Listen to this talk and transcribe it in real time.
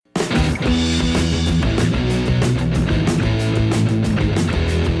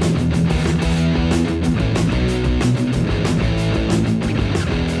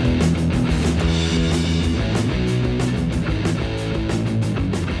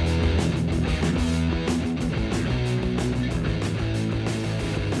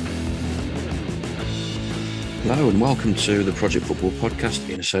Hello and welcome to the Project Football Podcast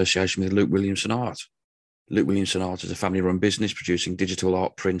in association with Luke Williamson Art. Luke Williamson Art is a family-run business producing digital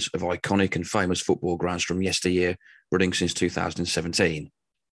art prints of iconic and famous football grounds from yesteryear, running since 2017.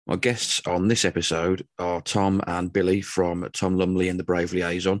 My guests on this episode are Tom and Billy from Tom Lumley and the Brave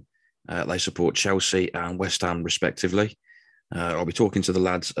Liaison. They support Chelsea and West Ham respectively. I'll be talking to the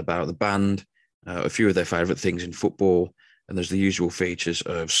lads about the band, a few of their favourite things in football, and there's the usual features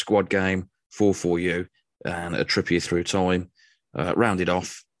of Squad Game, 4-4-U, and a trip you through time, rounded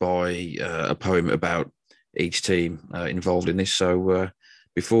off by a poem about each team involved in this. So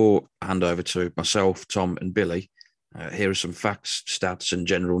before I hand over to myself, Tom and Billy, here are some facts, stats and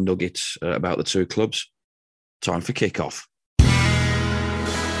general nuggets about the two clubs. Time for kick-off.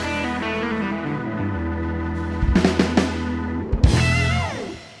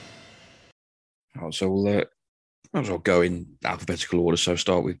 So we'll might as well go in alphabetical order. So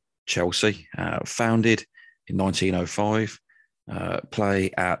start with Chelsea, founded in 1905, play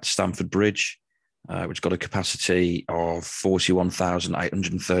at Stamford Bridge, which got a capacity of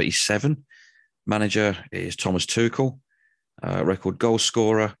 41,837. Manager is Thomas Tuchel. Record goal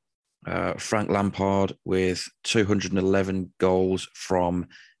scorer, Frank Lampard with 211 goals from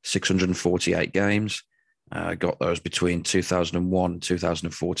 648 games. Got those between 2001 and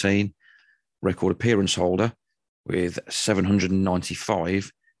 2014. Record appearance holder with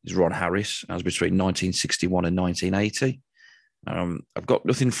 795 is Ron Harris, as between 1961 and 1980. I've got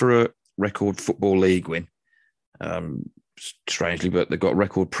nothing for a record Football League win, strangely, but they've got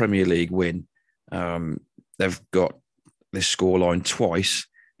record Premier League win. They've got this scoreline twice,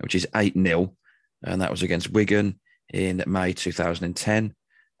 which is 8-0, and that was against Wigan in May 2010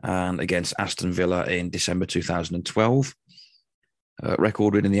 and against Aston Villa in December 2012.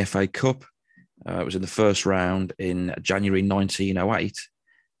 Record win in the FA Cup. It was in the first round in January 1908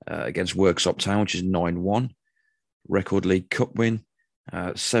 against Worksop Town, which is 9-1. Record League Cup win,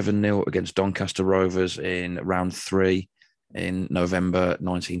 7-0 against Doncaster Rovers in round 3 in November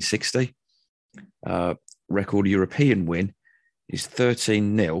 1960. Record European win is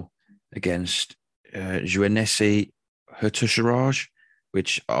 13-0 against Juvenesi Hurtusharaj,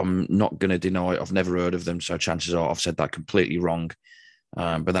 which I'm not going to deny. I've never heard of them, so chances are I've said that completely wrong.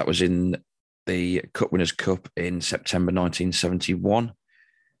 But that was in the Cup Winners' Cup in September 1971.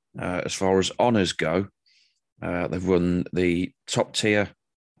 As far as honours go, they've won the top tier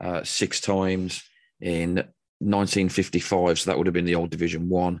 6 times in 1955, so that would have been the old Division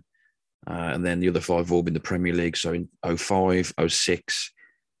 1. And then the other 5 have all been the Premier League, so in 05, 06,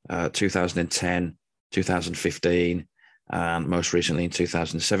 2010, 2015, and most recently in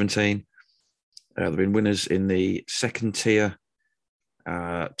 2017. They've been winners in the second tier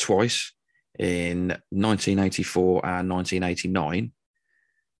twice, in 1984 and 1989.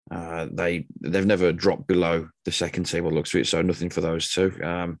 They've never dropped below the second tier, what looks to it, so nothing for those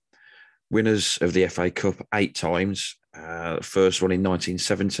two. Winners of the FA Cup 8 times. First one in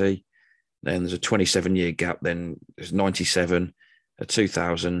 1970. Then there's a 27-year gap. Then there's 97,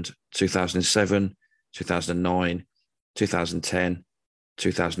 2000, 2007, 2009, 2010,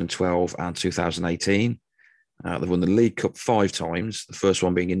 2012, and 2018. They've won the League Cup 5 times, the first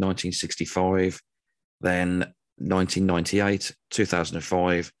one being in 1965, then 1998,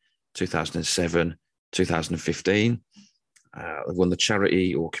 2005, 2007, 2015. They've won the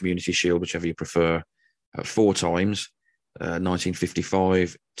Charity or Community Shield, whichever you prefer, 4 times,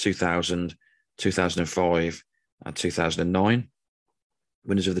 1955, 2000, 2005, and 2009.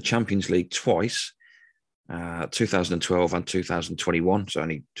 Winners of the Champions League twice, 2012 and 2021, so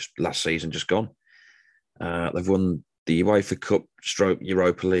only just last season, just gone. They've won the UEFA Cup /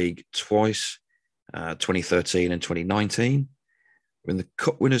 Europa League twice, 2013 and 2019. Win the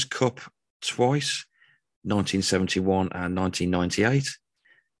Cup Winners' Cup twice, 1971 and 1998.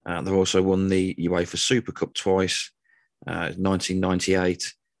 They've also won the UEFA Super Cup twice,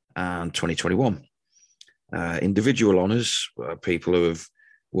 1998 and 2021. Individual honours, people who have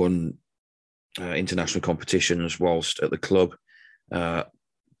won international competitions whilst at the club.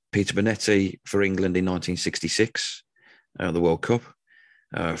 Peter Bonetti for England in 1966, the World Cup.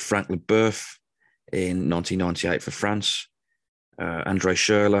 Frank Leboeuf in 1998 for France. Andre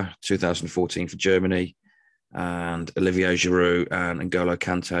Schürrle, 2014 for Germany. And Olivier Giroud and N'Golo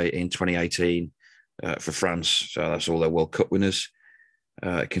Kante in 2018 for France. So that's all their World Cup winners.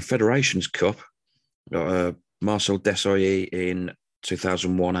 Confederations Cup, Marcel Desailly in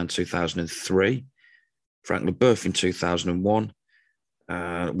 2001 and 2003. Frank Leboeuf in 2001.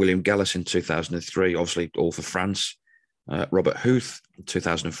 William Gallas in 2003, obviously all for France. Robert Huth in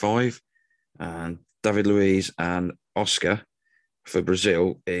 2005. And David Luiz and Oscar for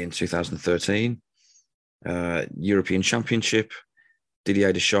Brazil in 2013. European Championship,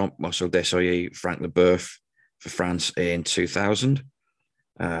 Didier Deschamps, Marcel Desailly, Frank Leboeuf for France in 2000.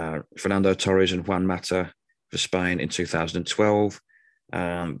 Fernando Torres and Juan Mata for Spain in 2012.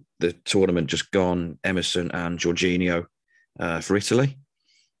 The tournament just gone, Emerson and Jorginho for Italy.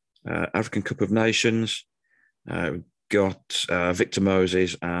 African Cup of Nations, got Victor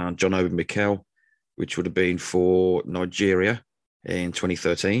Moses and John Obi Mikel, which would have been for Nigeria in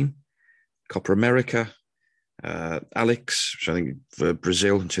 2013. Copa America, Alex, which I think for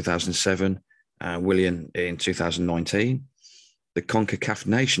Brazil in 2007, Willian in 2019. The CONCACAF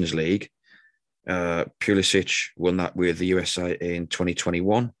Nations League, Pulisic won that with the USA in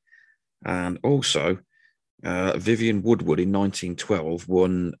 2021. And also, Vivian Woodward in 1912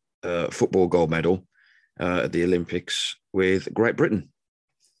 won football gold medal at the Olympics with Great Britain.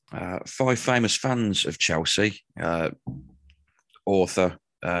 5 famous fans of Chelsea, author,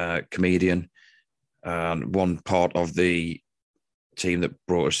 comedian, one part of the team that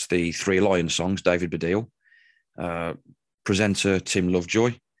brought us the Three Lions songs, David Baddiel, presenter Tim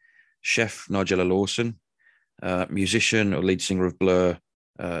Lovejoy, chef Nigella Lawson, musician or lead singer of Blur,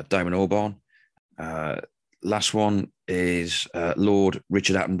 Damon Albarn. Last one is Lord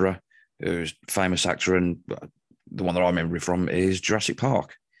Richard Attenborough, who's a famous actor, and the one that I remember from is Jurassic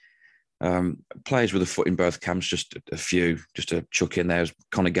Park. Players with a foot in both camps, just a few, just to chuck in there, is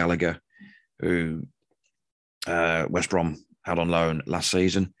Conor Gallagher, who West Brom had on loan last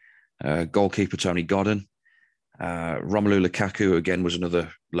season. Goalkeeper Tony Godden. Romelu Lukaku, who again was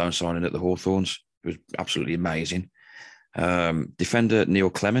another loan signing at the Hawthorns, who was absolutely amazing. Defender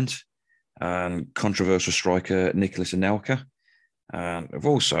Neil Clement, and controversial striker Nicolas Anelka. Have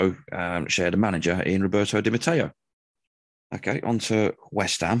also shared a manager in Roberto Di Matteo. Okay, on to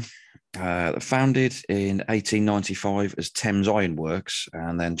West Ham. Founded in 1895 as Thames Ironworks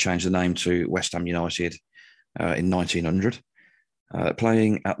and then changed the name to West Ham United in 1900.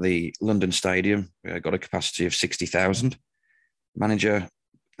 Playing at the London Stadium, got a capacity of 60,000. Manager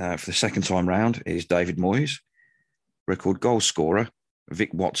for the second time round is David Moyes. Record goal scorer,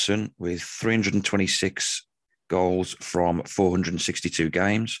 Vic Watson, with 326 goals from 462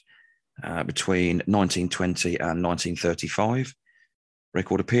 games between 1920 and 1935.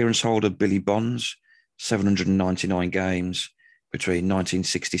 Record appearance holder, Billy Bonds, 799 games between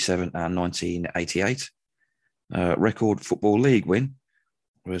 1967 and 1988. Record Football League win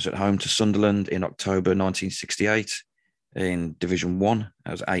was at home to Sunderland in October 1968 in Division 1.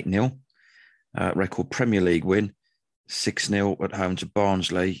 That was 8-0. Record Premier League win, 6-0 at home to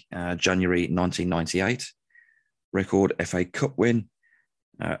Barnsley, January 1998. Record FA Cup win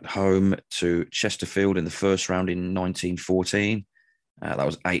at home to Chesterfield in the first round in 1914. That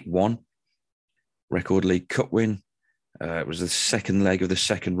was 8-1. Record League Cup win. It was the second leg of the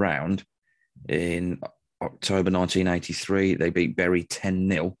second round in October 1983. They beat Bury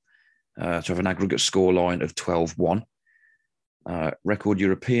 10-0 to have an aggregate scoreline of 12-1. Record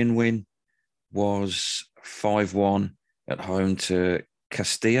European win was 5-1 at home to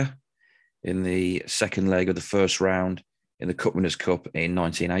Castilla in the second leg of the first round in the Cup Winners' Cup in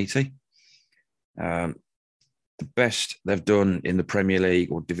 1980. The best they've done in the Premier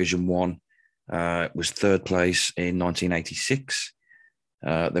League or Division 1 was third place in 1986.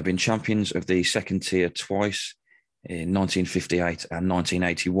 They've been champions of the second tier twice in 1958 and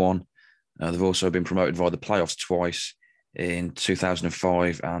 1981. They've also been promoted via the playoffs twice in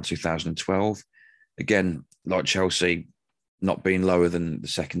 2005 and 2012. Again, like Chelsea, not being lower than the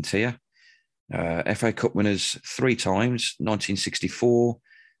second tier. FA Cup winners 3 times, 1964,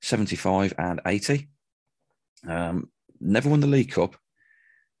 75 and 80. Never won the League Cup,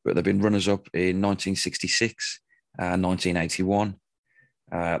 but they've been runners-up in 1966 and 1981.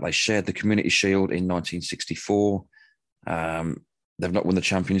 They shared the Community Shield in 1964. They've not won the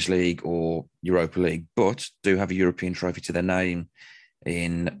Champions League or Europa League, but do have a European trophy to their name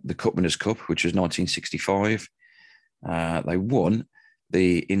in the Cup Winners' Cup, which was 1965. They won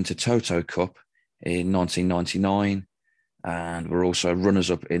the Intertoto Cup in 1999 and were also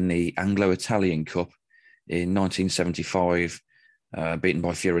runners-up in the Anglo-Italian Cup in 1975, beaten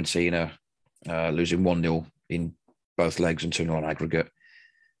by Fiorentina, losing 1-0 in both legs and 2-0 on aggregate.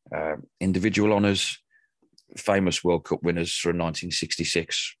 Individual honours, famous World Cup winners from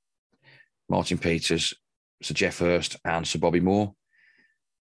 1966, Martin Peters, Sir Geoff Hurst and Sir Bobby Moore.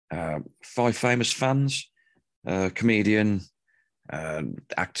 5 famous fans, comedian,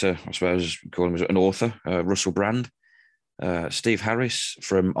 actor, I suppose you call him an author, Russell Brand, Steve Harris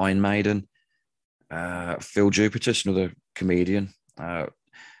from Iron Maiden, Phil Jupitus, another comedian,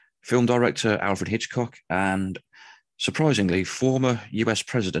 film director Alfred Hitchcock, and surprisingly, former US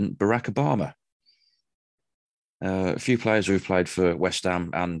President Barack Obama. A few players who've played for West Ham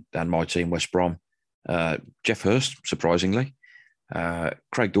and my team, West Brom. Jeff Hurst, surprisingly.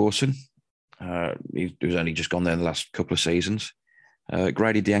 Craig Dawson, who's only just gone there in the last couple of seasons.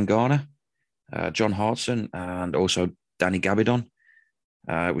 Grady Diangana, John Hartson, and also Danny Gabidon.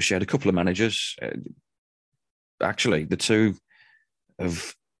 We shared a couple of managers. Actually, the two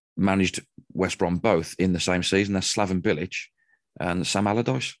have managed West Brom both in the same season. That's Slaven Bilic and Sam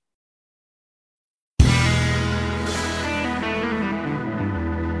Allardyce.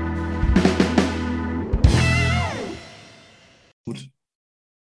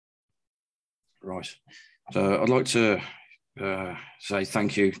 Right. So I'd like to say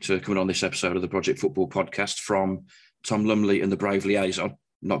thank you to coming on this episode of the Project Football Podcast from Tom Lumley and the Brave Liaison. I'm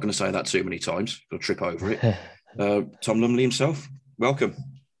not going to say that too many times. I'll trip over it. Tom Lumley himself, welcome.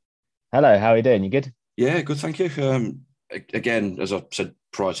 Hello, how are you doing? You good? Yeah, good, thank you. Again, as I said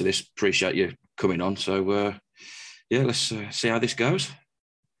prior to this, appreciate you coming on. So, let's see how this goes.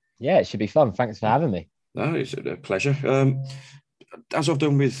 Yeah, it should be fun. Thanks for having me. No, it's a pleasure. As I've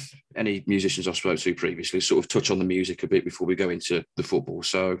done with any musicians I've spoken to previously, sort of touch on the music a bit before we go into the football.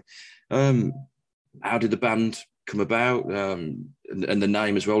 So, how did the band come about, and the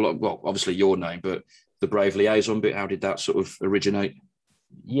name as well? Well, obviously your name, but the Brave Liaison bit, how did that sort of originate?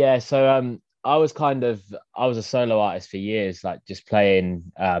 Yeah, so I was a solo artist for years, like just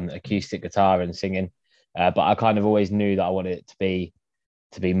playing acoustic guitar and singing. But I kind of always knew that I wanted it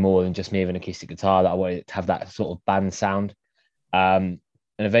to be more than just me with an acoustic guitar, that I wanted it to have that sort of band sound. And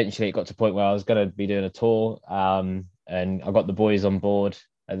eventually it got to a point where I was going to be doing a tour, and I got the boys on board.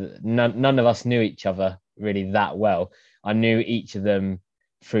 None of us knew each other really that well. I knew each of them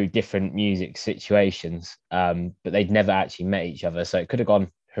through different music situations, but they'd never actually met each other. So it could have gone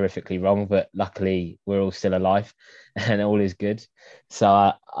horrifically wrong, but luckily we're all still alive and all is good. So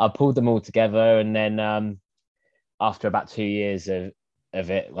I pulled them all together, and then after about 2 years of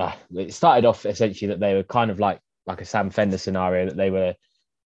it, well, it started off essentially that they were kind of like a Sam Fender scenario, that they were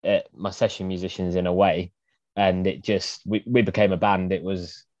my session musicians in a way, and it just we became a band. It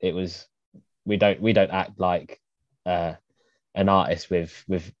was we don't act like an artist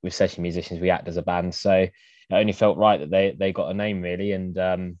with session musicians. We act as a band, so it only felt right that they got a name really. And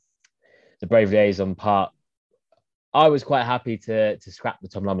the Brave Liaison part, I was quite happy to scrap the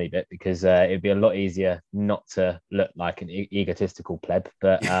Tom Lumley bit, because it'd be a lot easier not to look like an egotistical pleb,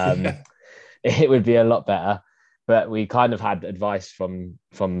 but it would be a lot better. But we kind of had advice from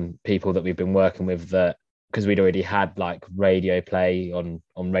people that we've been working with, that because we'd already had like radio play on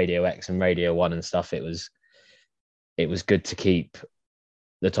Radio X and Radio 1 and stuff, it was good to keep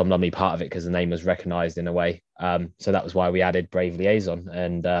the Tom Lumley part of it, because the name was recognised in a way. So that was why we added Brave Liaison.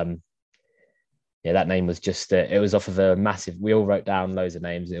 And that name was just, it was off of a massive, we all wrote down loads of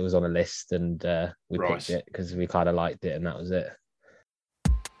names. It was on a list, and we picked it because we kind of liked it, and that was it.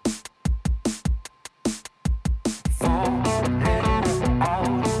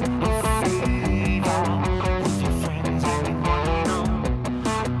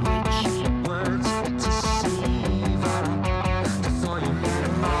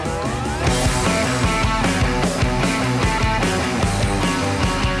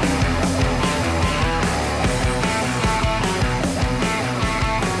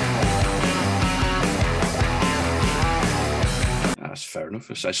 Fair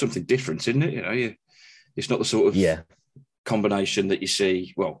enough. So something different, isn't it? You know, it's not the sort of combination that you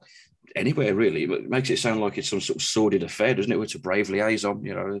see, well, anywhere really. But it makes it sound like it's some sort of sordid affair, doesn't it? It's a Brave Liaison,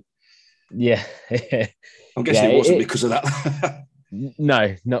 you know. Yeah. I'm guessing it wasn't because of that.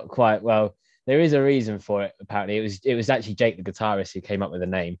 No, not quite. Well, there is a reason for it. Apparently, it was actually Jake, the guitarist, who came up with the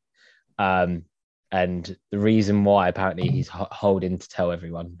name. And the reason why, apparently, he's holding to tell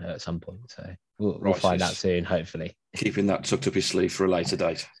everyone at some point. So we'll find out soon, hopefully. Keeping that tucked up his sleeve for a later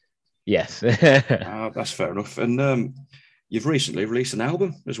date. Yes. That's fair enough. And you've recently released an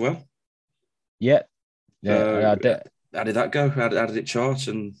album as well. Yeah. How did that go? How did it chart?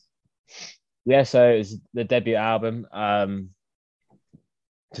 And yeah, so it was the debut album.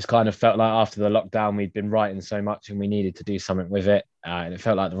 Just kind of felt like after the lockdown, we'd been writing so much and we needed to do something with it. And it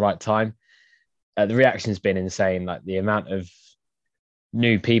felt like the right time. The reaction's been insane. Like the amount of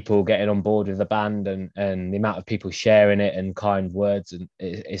new people getting on board with the band, and the amount of people sharing it and kind words, and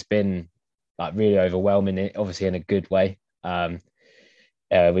it's been like really overwhelming, obviously in a good way.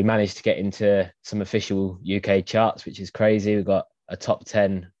 We managed to get into some official UK charts, which is crazy. We got a top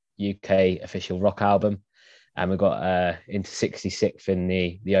 10 UK official rock album, and we got into 66th in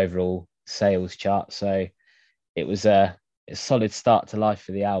the overall sales chart. So it was a solid start to life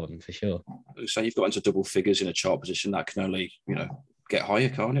for the album, for sure. So you've got into double figures in a chart position. That can only, get higher,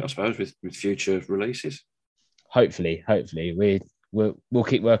 can't it, I suppose, with future releases? hopefully we'll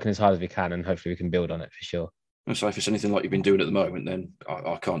keep working as hard as we can, and hopefully we can build on it for sure. So if it's anything like you've been doing at the moment, then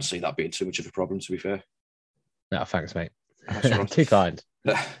I can't see that being too much of a problem, to be fair. No, thanks, mate. That's right. Too kind.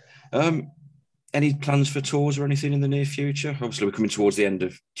 Any plans for tours or anything in the near future? Obviously, we're coming towards the end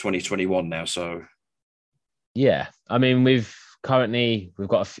of 2021 now, so... Yeah, I mean, we've got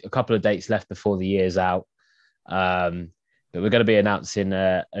a couple of dates left before the year's out. But we're going to be announcing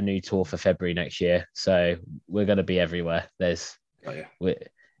a new tour for February next year. So we're going to be everywhere.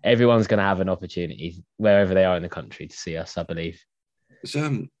 Everyone's going to have an opportunity wherever they are in the country to see us, I believe.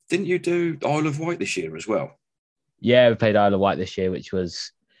 Didn't you do Isle of Wight this year as well? Yeah, we played Isle of Wight this year, which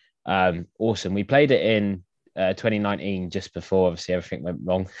was awesome. We played it in 2019, just before obviously everything went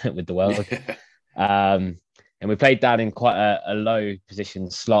wrong with the world. And we played down in quite a low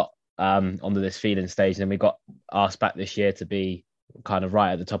position slot onto this feeling stage. And then we got asked back this year to be kind of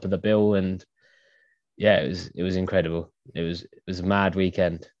right at the top of the bill. And yeah, it was incredible. It was a mad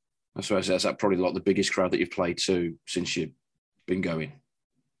weekend. That's right. Is that probably like the biggest crowd that you've played to since you've been going?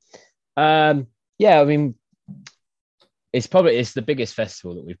 Yeah, I mean, it's the biggest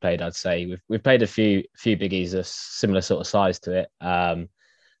festival that we've played, I'd say. We've played a few biggies of similar sort of size to it,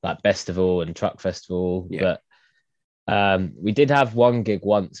 like Festival and Truck Festival. Yeah. But we did have one gig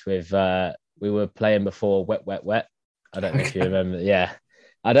once with we were playing before Wet Wet Wet. I don't know if you remember. Yeah,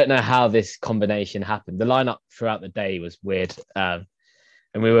 I don't know how this combination happened. The lineup throughout the day was weird, and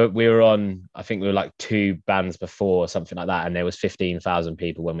we were on. I think we were like 2 bands before or something like that, and there was 15,000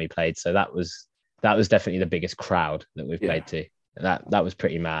 people when we played. So that was definitely the biggest crowd that we've played to. That was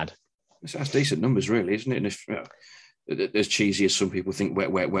pretty mad. That's decent numbers, really, isn't it? And if as cheesy as some people think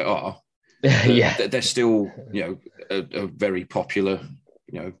Wet Wet Wet are, they're still a very popular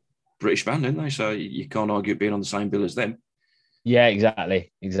British band, aren't they? So you can't argue being on the same bill as them. Yeah,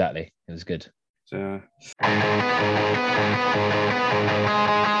 exactly. It was good. So.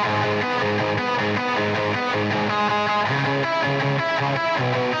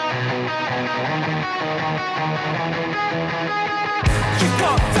 You've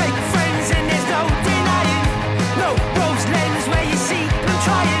got fake friends and there's no denying. No rose lens where you see them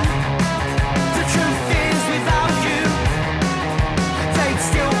trying. The truth is without you, they'd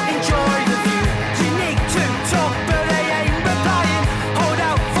still enjoy the view. You need to talk but they ain't replying. Hold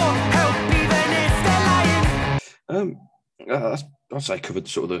out for help even if they're lying. I'd say covered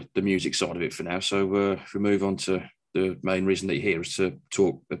sort of the music side of it for now. So if we move on to the main reason that you're here is to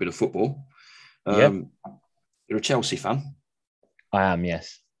talk a bit of football. You're a Chelsea fan. I am,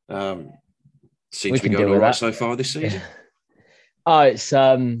 yes. Seems to be going all right so far this season. It's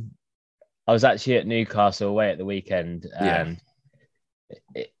I was actually at Newcastle away at the weekend, and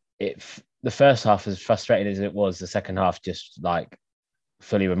the first half, as frustrating as it was, the second half just like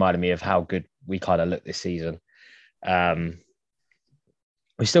fully reminded me of how good we kind of look this season.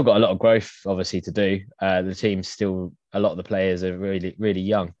 We've still got a lot of growth, obviously, to do. The team's still, a lot of the players are really, really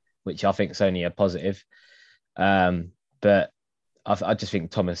young, which I think is only a positive. But I just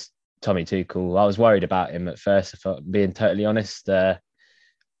think Tommy Tuchel, I was worried about him at first, if I'm being totally honest.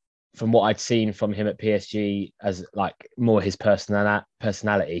 From what I'd seen from him at PSG, as like more his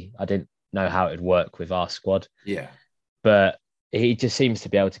personality, I didn't know how it would work with our squad. Yeah. But he just seems to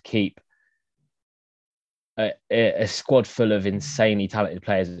be able to keep a squad full of insanely talented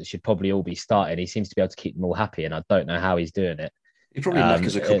players that should probably all be starting. He seems to be able to keep them all happy, and I don't know how he's doing it. He probably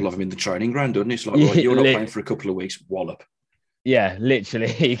knackers a couple of them in the training ground, doesn't he? It's like, right, you're not playing for a couple of weeks, wallop. Yeah,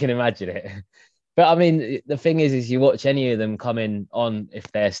 literally, you can imagine it. But I mean, the thing is you watch any of them coming on, if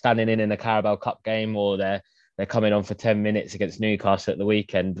they're standing in a Carabao Cup game, or they're coming on for 10 minutes against Newcastle at the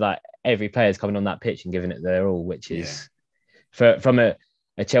weekend, like every player's coming on that pitch and giving it their all, which is, from a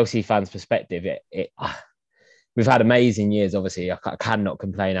Chelsea fan's perspective, we've had amazing years, obviously. I cannot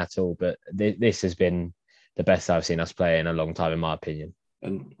complain at all, but this has been the best I've seen us play in a long time, in my opinion.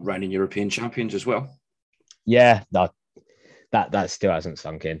 And reigning European champions as well. Yeah, that still hasn't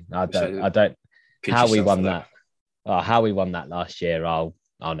sunk in. I don't. How we won that? How we won that last year? I'll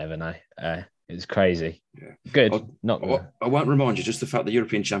never know. It was crazy. Yeah. Good. I won't remind you. Just the fact that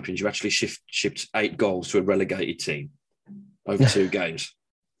European champions, you actually shipped 8 goals to a relegated team over 2 games.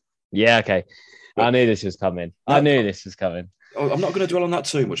 Yeah. Okay. I knew this was coming. I'm not going to dwell on that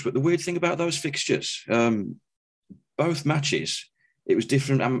too much, but the weird thing about those fixtures, both matches, it was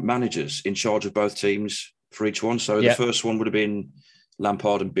different managers in charge of both teams for each one. So the first one would have been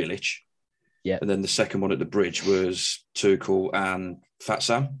Lampard and Bilic. Yeah. And then the second one at the Bridge was Tuchel and Fat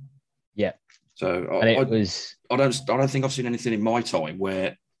Sam. Yeah. So I don't think I've seen anything in my time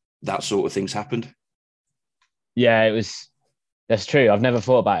where that sort of thing's happened. Yeah, that's true. I've never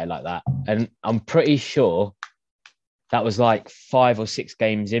thought about it like that. And I'm pretty sure that was like 5 or 6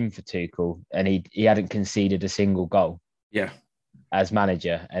 games in for Tuchel, and he hadn't conceded a single goal Yeah. as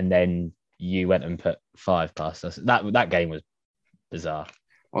manager, and then you went and put 5 past us. That game was bizarre.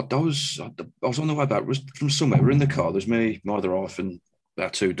 I was on the way back. It was from somewhere. We're in the car. There's me, my other half, and our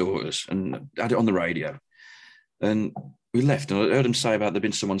 2 daughters, and I had it on the radio. And we left, and I heard him say about there'd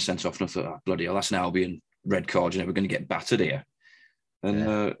been someone sent off, and I thought, oh, bloody hell, that's an Albion red card. We're going to get battered here.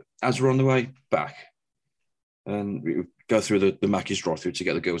 And as we're on the way back, and we go through the Mackey's drive-through to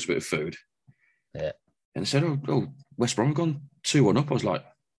get the girls a bit of food. Yeah. And they said, oh, West Brom have gone 2-1 up. I was like,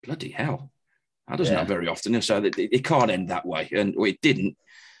 bloody hell. That doesn't happen very often. So it can't end that way. And it didn't,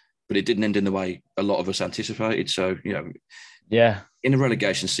 but it didn't end in the way a lot of us anticipated. So, in a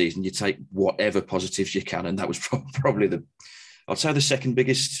relegation season, you take whatever positives you can. And that was probably I'd say the second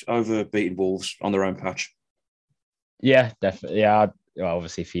biggest over beating Wolves on their own patch. Yeah, definitely. Yeah, well,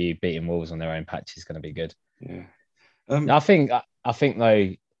 obviously for you, beating Wolves on their own patch is going to be good. Yeah. I think though,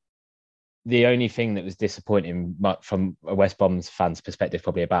 the only thing that was disappointing from a West Brom's fans' perspective,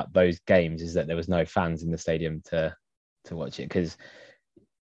 probably about those games, is that there was no fans in the stadium to watch it, because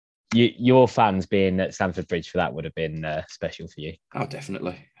your fans being at Stamford Bridge for that would have been special for you. Oh,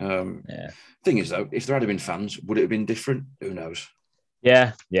 definitely. Thing is, though, if there had been fans, would it have been different? Who knows?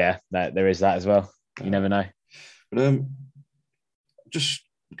 Yeah, there is that as well. You never know. But just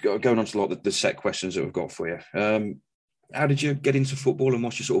going on to the set questions that we've got for you. How did you get into football, and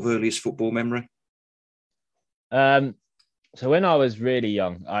what's your sort of earliest football memory? So when I was really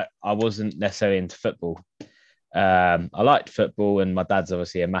young, I wasn't necessarily into football. I liked football, and my dad's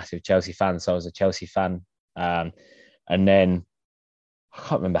obviously a massive Chelsea fan, so I was a Chelsea fan. And then I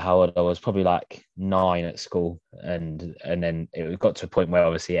can't remember how old I was, probably like 9 at school, and then it got to a point where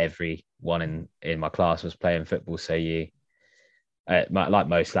obviously everyone in my class was playing football. So you, like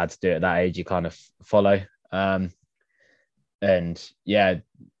most lads do at that age, you kind of follow. And like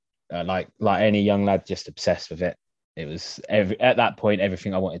any young lad, just obsessed with it. It was at that point,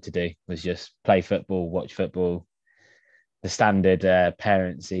 everything I wanted to do was just play football, watch football. The standard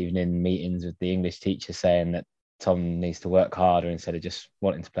parents' evening meetings with the English teacher saying that Tom needs to work harder instead of just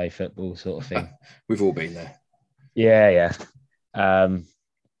wanting to play football, sort of thing. We've all been there. Yeah. I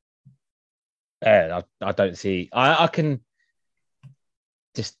don't see. I can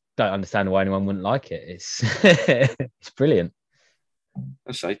just don't understand why anyone wouldn't like it. It's it's brilliant.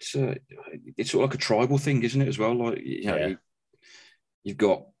 I say it's sort of like a tribal thing, isn't it? As well, like you've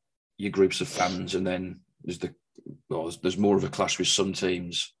got your groups of fans, and then there's more of a clash with some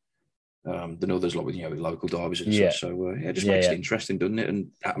teams than others, like with local derbies and stuff. So it just makes it interesting, doesn't it?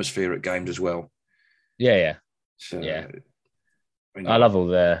 And atmosphere at games as well. Yeah. So, I love all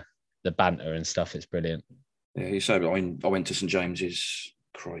the banter and stuff. It's brilliant. Yeah, you say, I went to St James's,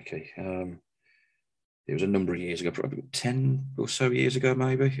 crikey. It was a number of years ago, probably 10 or so years ago,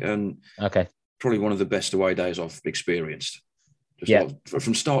 maybe. And probably one of the best away days I've experienced.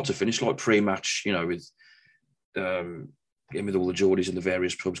 From start to finish, like pre-match, with with all the Geordies and the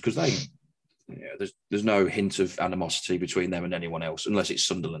various pubs, because there's no hint of animosity between them and anyone else, unless it's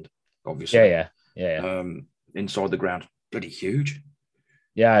Sunderland, obviously. Yeah. Inside the ground, bloody huge.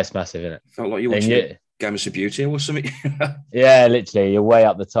 Yeah, it's massive, isn't it? Felt like you watching a game of Subbuteo or something. Yeah, literally, you're way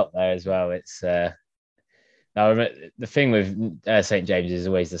up the top there as well. It's now the thing with St James is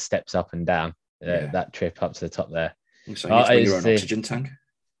always the steps up and down. That trip up to the top there. So you bring your own oxygen tank.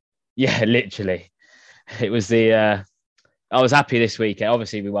 Yeah, literally. It was I was happy this week.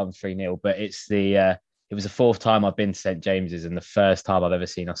 Obviously, we won 3-0, but it was the 4th time I've been to St James's and the first time I've ever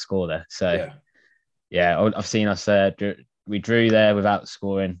seen us score there. So I've seen us. We drew there without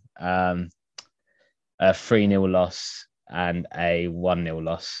scoring. A 3-0 loss and a 1-0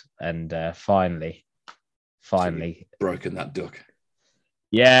 loss, and finally broken that duck.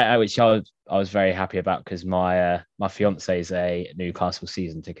 Yeah, which I was very happy about, because my fiance is a Newcastle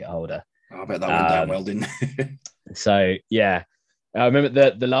season ticket holder. I bet that went down well, didn't it? So I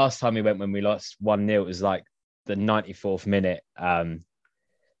remember the last time we went, when we lost 1-0, it was like the 94th minute.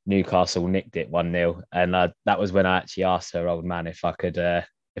 Newcastle nicked it 1-0, and that was when I actually asked her old man if I could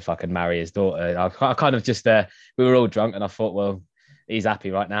marry his daughter. I kind of just we were all drunk, and I thought, well, he's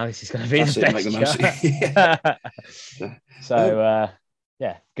happy right now. This is going to be the best. Make the most. So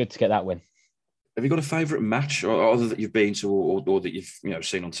good to get that win. Have you got a favourite match, or other that you've been to, or that you've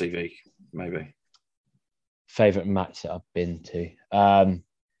seen on TV? Maybe favourite match that I've been to.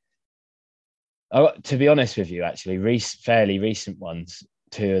 To be honest with you, actually, fairly recent ones.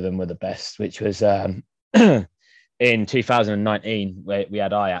 2 of them were the best, which was in 2019, where we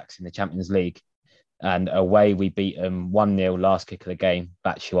had Ajax in the Champions League, and away we beat them 1-0 last kick of the game,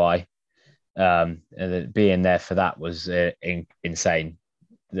 Batshuayi. And being there for that was insane.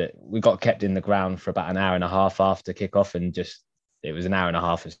 That we got kept in the ground for about an hour and a half after kickoff, and just it was an hour and a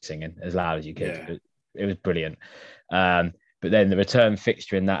half of singing as loud as you could. Yeah. It was brilliant. But then the return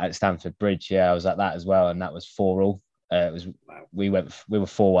fixture in that at Stamford Bridge, I was at that as well, and that was 4-4. It was we were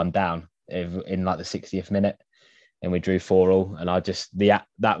 4-1 down in like the 60th minute, and we drew 4-4. And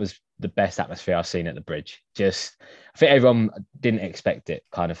that was the best atmosphere I've seen at the Bridge. Just I think everyone didn't expect it,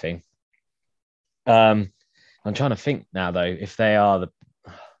 kind of thing. I'm trying to think now though if they're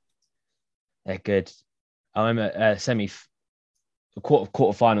good. I remember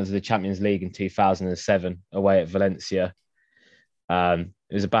quarterfinals of the Champions League in 2007 away at Valencia. It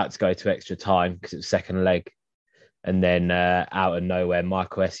was about to go to extra time because it was second leg, and then out of nowhere,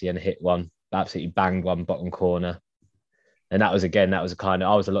 Michael Essien hit one, absolutely banged one bottom corner, and that was a kind of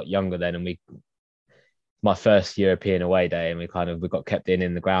I was a lot younger then, and my first European away day, and we got kept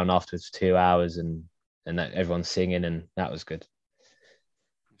in the ground afterwards for 2 hours, and that everyone's singing, and that was good.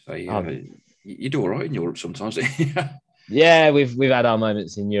 So you do all right in Europe sometimes. Yeah, we've had our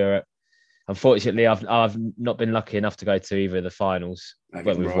moments in Europe. Unfortunately, I've not been lucky enough to go to either of the finals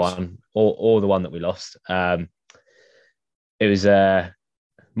when we've won or the one that we lost. It was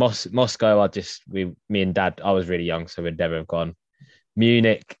Moscow. Me and Dad. I was really young, so we'd never have gone.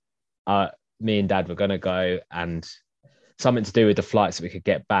 Munich. Me and Dad were going to go, and something to do with the flights that we could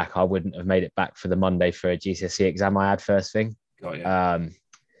get back. I wouldn't have made it back for the Monday for a GCSE exam I had first thing. Got you.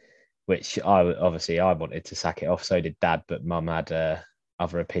 Which I wanted to sack it off. So did Dad, but Mum had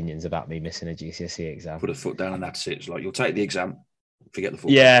other opinions about me missing a GCSE exam. Put a foot down and that's it. It's like, you'll take the exam, forget the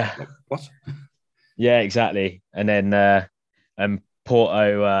football. Yeah. Like, what? Yeah, exactly. And then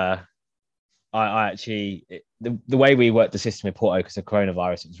Porto, I actually, the way we worked the system with Porto because of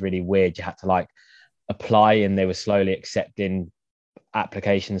coronavirus, it was really weird. You had to apply, and they were slowly accepting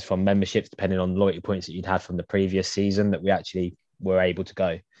applications from memberships depending on loyalty points that you'd had from the previous season that we actually were able to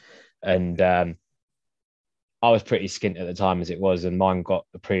go. And I was pretty skint at the time as it was, and mine got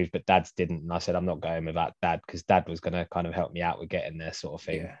approved, but Dad's didn't. And I said, I'm not going without Dad, because Dad was going to kind of help me out with getting there, sort of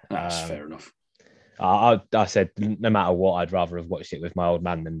thing. Yeah, that's fair enough. I said, no matter what, I'd rather have watched it with my old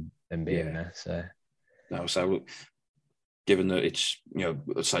man than being there. So, no, so given that it's,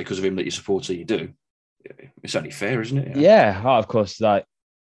 say because of him that you support, so you do, it's only fair, isn't it? Yeah, of course. I've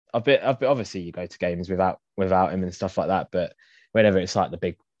been obviously you go to games without him and stuff like that, but whenever it's like the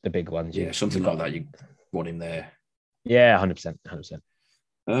big ones, something like that, you want him there. Yeah, 100%.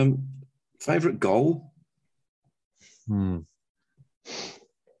 Favorite goal?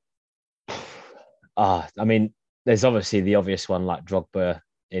 I mean, there's obviously the obvious one like Drogba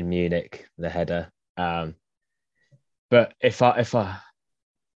in Munich, the header. But if I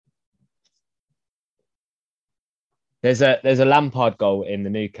there's a Lampard goal in the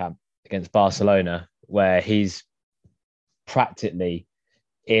Nou Camp against Barcelona where he's practically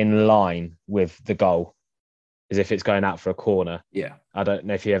in line with the goal as if it's going out for a corner. Yeah. I don't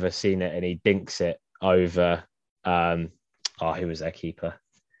know if you ever seen it, and he dinks it over who was their keeper?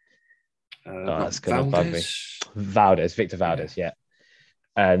 That's going to bug me. Victor Valdez, yeah.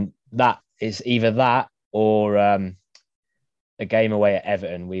 And that is either that or a game away at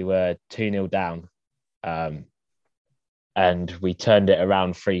Everton. We were 2-0 down. And we turned it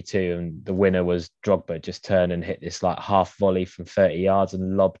around 3-2, and the winner was Drogba just turned and hit this half volley from 30 yards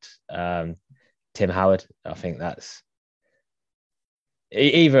and lobbed Tim Howard. I think that's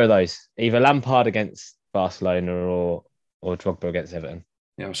either of those, either Lampard against Barcelona or Drogba against Everton.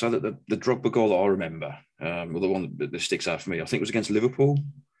 Yeah, so the Drogba goal that I remember, the one that sticks out for me, I think it was against Liverpool.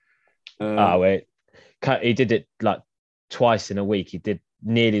 He did it twice in a week. He did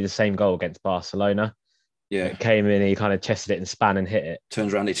nearly the same goal against Barcelona. Yeah, it came in, he kind of chested it and span and hit it.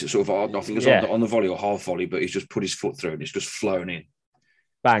 Turns around, it's sort of, I think it's on the volley or half volley, but he's just put his foot through and it's just flown in.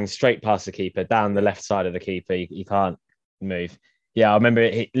 Bang, straight past the keeper, down the left side of the keeper. You can't move. Yeah, I remember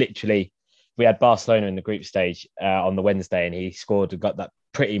it literally, we had Barcelona in the group stage on the Wednesday, and he scored and got that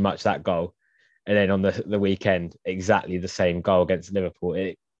pretty much that goal. And then on the weekend, exactly the same goal against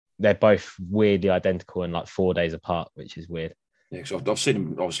Liverpool. They're both weirdly identical and 4 days apart, which is weird. Yeah, because I've seen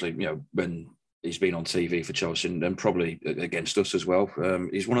him, obviously, when he's been on TV for Chelsea and probably against us as well.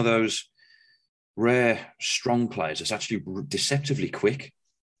 He's one of those rare, strong players that's actually deceptively quick.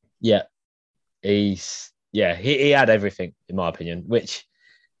 Yeah. He had everything, in my opinion, which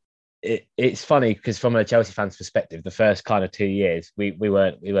it's funny because from a Chelsea fan's perspective, the first kind of 2 years, we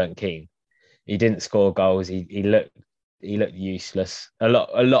weren't keen. He didn't score goals. He looked useless. A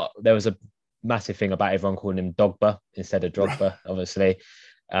lot. There was a massive thing about everyone calling him Dogba instead of Drogba, obviously.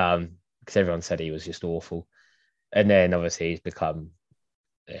 Because everyone said he was just awful. And then obviously he's become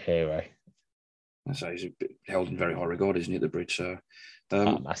a hero. I say he's held in very high regard, isn't he, at the Bridge? So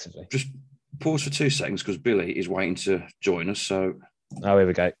Massively. just pause for 2 seconds because Billy is waiting to join us. So here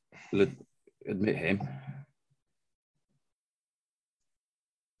we go. we'll admit him.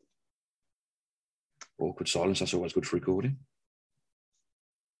 Awkward silence. That's always good for recording.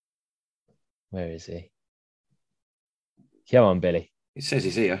 Where is he? Come on, Billy. It says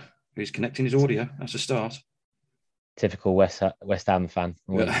he's here. He's connecting his audio. That's a start. Typical West Ham fan.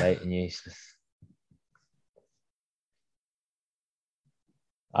 Always late and useless.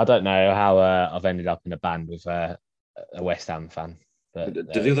 I don't know how I've ended up in a band with a West Ham fan. But do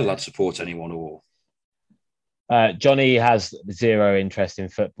the other lads support anyone or? Johnny has zero interest in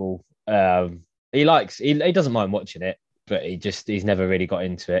football. He doesn't mind watching it, but he's never really got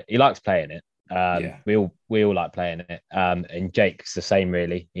into it. He likes playing it. We all like playing it. And Jake's the same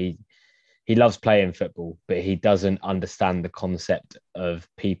really. He loves playing football, but he doesn't understand the concept of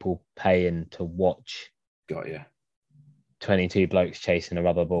people paying to watch. Got you. 22 blokes chasing a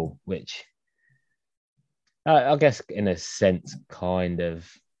rubber ball, which I guess in a sense kind of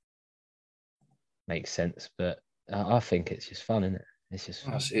makes sense, but I think it's just fun, isn't it? It's just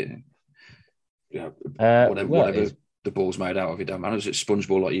fun. That's it. Yeah, whatever the ball's made out of, it don't matter. Is it sponge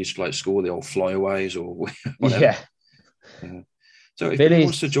ball like you used to play at school, the old flyaways or whatever? Yeah. So if he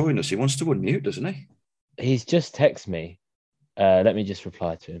wants to join us, he wants to unmute, doesn't he? He's just texted me. Let me just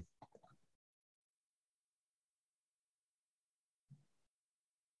reply to him.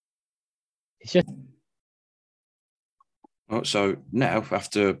 It's just. Oh, so now,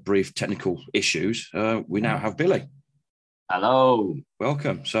 after brief technical issues, we now have Billy. Hello.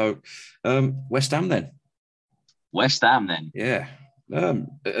 Welcome. So, West Ham then? West Ham then? Yeah.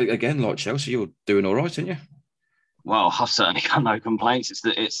 Again, like Chelsea, you're doing all right, aren't you? Well, I've certainly got no complaints.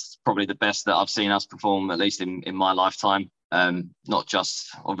 It's probably the best that I've seen us perform, at least in my lifetime. Not just,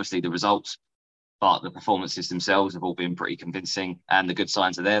 obviously, the results, but the performances themselves have all been pretty convincing. And the good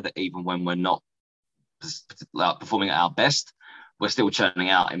signs are there that even when we're not performing at our best, we're still churning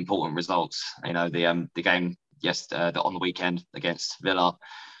out important results. You know, the game on the weekend against Villa,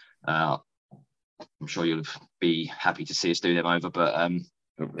 I'm sure you'll be happy to see us do them over. But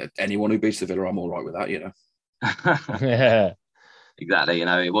anyone who beats the Villa, I'm all right with that, you know. Yeah, exactly. You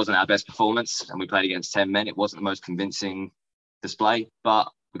know, it wasn't our best performance, and we played against 10 men. It wasn't the most convincing display, but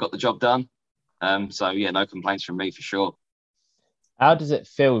we got the job done. So yeah, no complaints from me for sure. How does it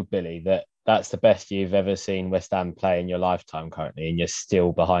feel, Billy, that that's the best you've ever seen West Ham play in your lifetime currently, and you're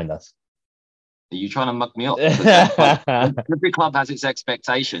still behind us? Are you trying to mug me up? Every club has its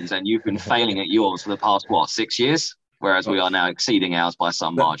expectations, and you've been failing at yours for the past 6 years, whereas we are now exceeding ours by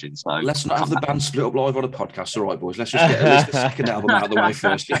some margin. So let's not have the band split up live on a podcast, all right, boys. Let's just get at least the second album out of the way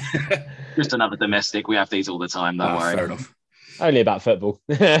first. Just another domestic. We have these all the time. Don't worry. Fair enough. Only about football.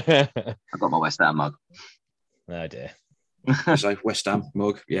 I've got my West Ham mug. Oh dear. So West Ham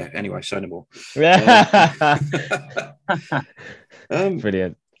mug. Yeah. Anyway, say no more.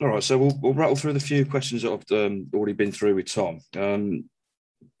 Brilliant. All right, so we'll rattle through the few questions that I've already been through with Tom.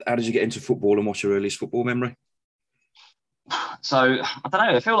 How did you get into football, and what's your earliest football memory? So I don't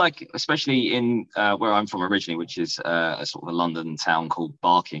know. I feel like, especially in where I'm from originally, which is a sort of a London town called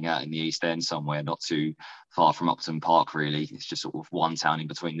Barking, out in the East End somewhere, not too far from Upton Park. Really, it's just sort of one town in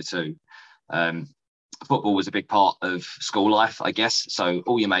between the two. Football was a big part of school life, I guess. So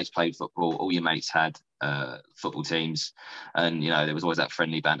all your mates played football. All your mates had football teams, and you know there was always that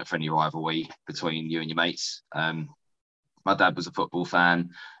friendly banter, friendly rivalry between you and your mates. My dad was a football fan,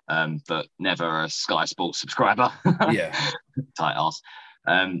 but never a Sky Sports subscriber. Yeah, tight ass.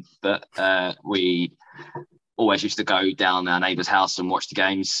 But we always used to go down our neighbour's house and watch the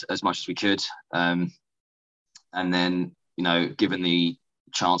games as much as we could. And then, you know, given the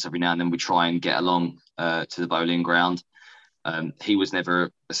chance every now and then, we try and get along to the bowling ground. He was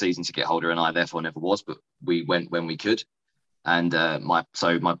never a season ticket holder, and I therefore never was, but we went when we could. And my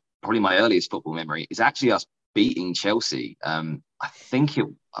earliest football memory is actually us beating Chelsea. I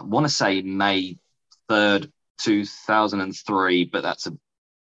want to say May 3rd, 2003, but that's a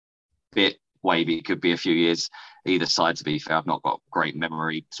bit wavy. It could be a few years either side, to be fair. I've not got great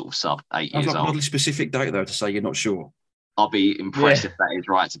memory, sort of sub 8 years I've got old. a specific date, though, to say you're not sure. I'll be impressed if that is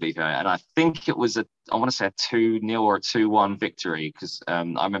right, to be fair. And I think it was I want to say a 2-0 or a 2-1 victory, because I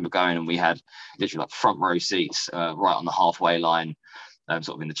remember going and we had literally like front row seats right on the halfway line,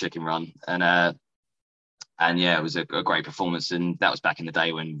 sort of in the chicken run. And yeah, it was a great performance. And that was back in the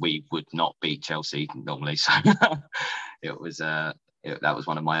day when we would not beat Chelsea normally. So it was that was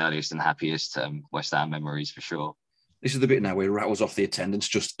one of my earliest and happiest West Ham memories for sure. This is the bit now where he rattles off the attendance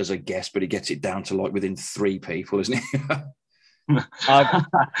just as a guess, but he gets it down to like within 3 people, isn't he? I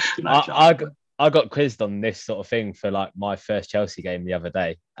I got quizzed on this sort of thing for like my first Chelsea game the other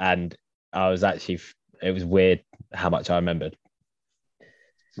day, and I was actually it was weird how much I remembered.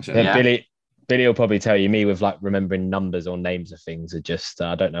 So, Then Yeah. Billy will probably tell you me with like remembering numbers or names of things are just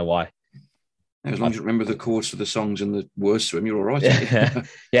I don't know why. as long as you remember the chords to the songs and the words to them, you're all right. Yeah,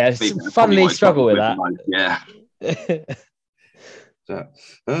 yeah. Probably Funnily what I struggle with the that. most, Yeah. So,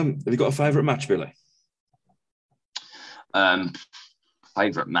 have you got a favourite match, Billy?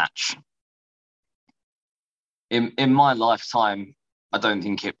 Favorite match in my lifetime, I don't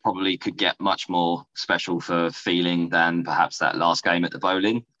think it probably could get much more special for feeling than perhaps that last game at the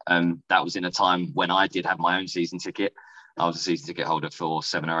Bowling. That was in a time when I did have my own season ticket. I was a season ticket holder for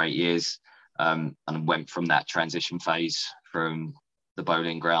 7 or 8 years, and went from that transition phase from the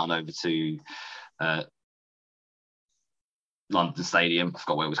Bowling ground over to London Stadium. I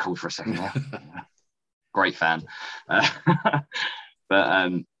forgot what it was called for a second there. Great fan.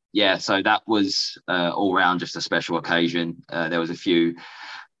 But yeah, so that was all round just a special occasion. There was a few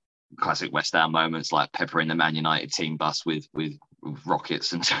classic West Ham moments, like peppering the Man United team bus with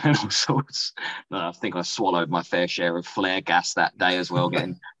rockets and all sorts. I think I swallowed my fair share of flare gas that day as well,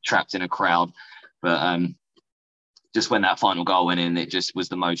 getting trapped in a crowd. But just when that final goal went in, it just was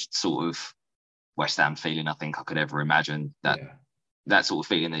the most sort of West Ham feeling I think I could ever imagine. That sort of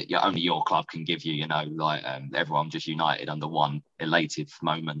feeling that only your club can give you, like everyone just united under one elated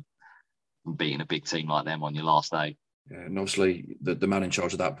moment from beating a big team like them on your last day. Yeah, and obviously the man in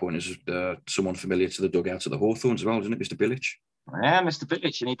charge at that point is someone familiar to the dugout at the Hawthorns as well, isn't it, Mr. Bilic? Yeah, Mr.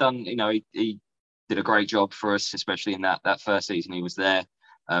 Bilic, and he did a great job for us, especially in that first season he was there.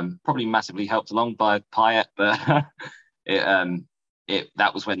 Probably massively helped along by Payet, but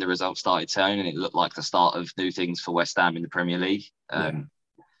that was when the results started turning, and it looked like the start of new things for West Ham in the Premier League.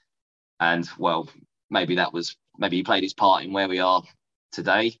 And well, maybe he played his part in where we are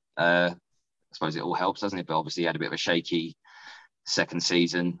today. I suppose it all helps, doesn't it? But obviously he had a bit of a shaky second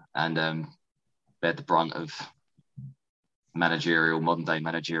season, and bear the brunt of modern day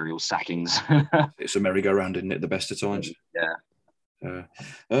managerial sackings. It's a merry-go-round, isn't it, at the best of times? Yeah.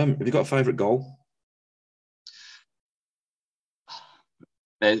 Have you got a favourite goal?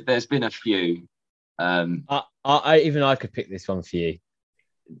 There's been a few. I could pick this one for you.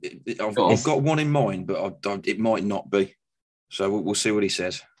 I've got one in mind, but it might not be. So we'll see what he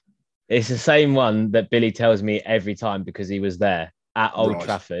says. It's the same one that Billy tells me every time because he was there at Old Right.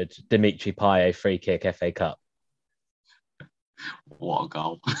 Trafford. Dimitri Payet free kick FA Cup. What a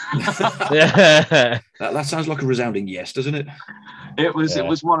goal! Yeah. That sounds like a resounding yes, doesn't it? It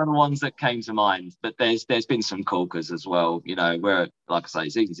was one of the ones that came to mind. But there's been some corkers as well. Where, like I say,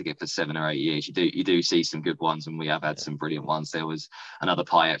 season ticket for 7 or 8 years. You do see some good ones, and we have had some brilliant ones. There was another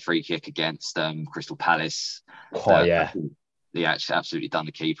Payet free kick against Crystal Palace. Oh yeah. He actually absolutely done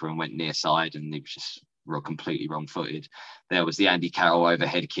the keeper and went near side, and he was just completely wrong-footed. There was the Andy Carroll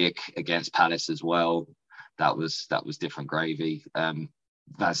overhead kick against Palace as well. That was different gravy.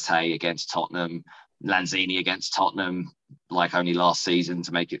 Vaz Tê against Tottenham, Lanzini against Tottenham, like only last season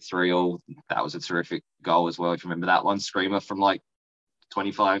to make it 3-3. That was a terrific goal as well. If you remember that one, screamer from like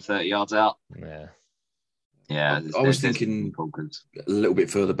 25, 30 yards out. Yeah. I was thinking a little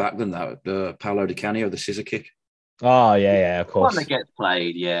bit further back than that. Paolo Di Canio, the scissor kick. Oh yeah, of course. One that gets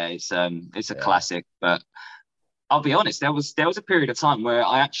played, yeah. It's a classic. But I'll be honest, there was a period of time where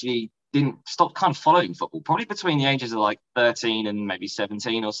I actually didn't stop kind of following football, probably between the ages of like 13 and maybe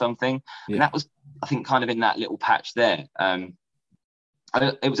 17 or something. Yeah. And that was, I think, kind of in that little patch there.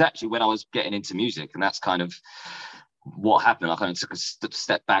 It was actually when I was getting into music, and that's kind of what happened. I kind of took a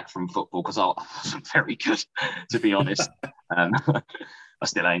step back from football because I wasn't very good, to be honest. I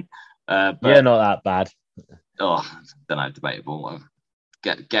still ain't. But, you're not that bad. Oh, don't know, debatable.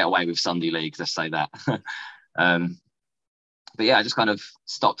 Get away with Sunday leagues, let's say that. But yeah, I just kind of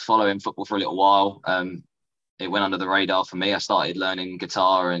stopped following football for a little while. It went under the radar for me. I started learning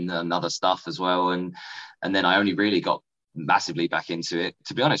guitar and other stuff as well. And then I only really got massively back into it.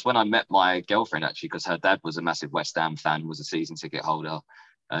 To be honest, when I met my girlfriend, actually, because her dad was a massive West Ham fan, was a season ticket holder.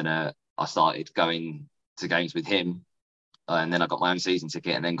 And I started going to games with him. And then I got my own season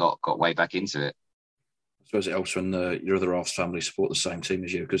ticket and then got way back into it. I suppose it helps when your other half's family support the same team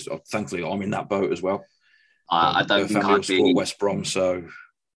as you, because thankfully I'm in that boat as well. I don't think I'd be West Brom, so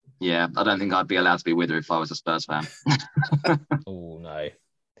yeah, I don't think I'd be allowed to be with her if I was a Spurs fan. Oh no.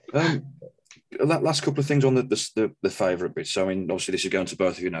 Last couple of things on the favourite bits. So I mean, obviously this is going to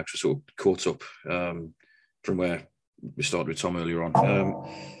both of you now because we're sort of caught up from where we started with Tom earlier on.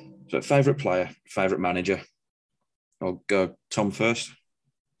 So favourite player, favourite manager. I'll go Tom first.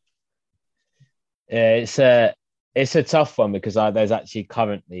 It's it's a tough one because there's actually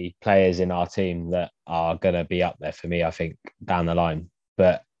currently players in our team that are going to be up there for me, I think, down the line.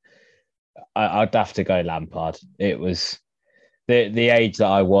 But I'd have to go Lampard. It was the age that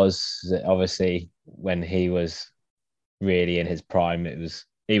I was, obviously, when he was really in his prime.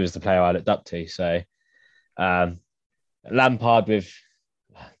 He was the player I looked up to. So Lampard with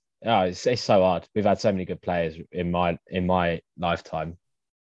it's so hard. We've had so many good players in my lifetime.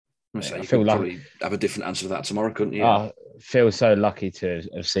 So you could probably have a different answer to that tomorrow, couldn't you? I feel so lucky to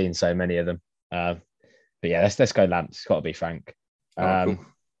have seen so many of them. But yeah, let's go Lamps. It's got to be Frank. Cool.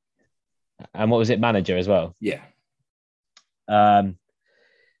 And what was it, manager as well? Yeah.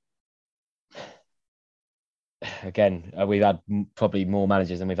 Again, we've had probably more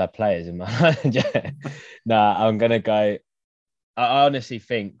managers than we've had players in my manager. I'm going to go. I honestly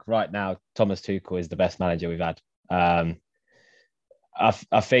think right now Thomas Tuchel is the best manager we've had. I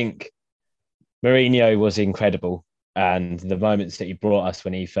think Mourinho was incredible, and the moments that he brought us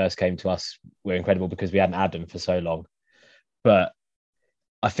when he first came to us were incredible because we hadn't had him for so long. But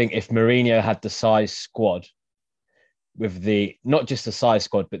I think if Mourinho had the size squad, with not just the size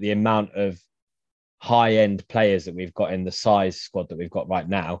squad, but the amount of high-end players that we've got in the size squad that we've got right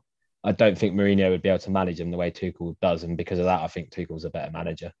now, I don't think Mourinho would be able to manage them the way Tuchel does. And because of that, I think Tuchel's a better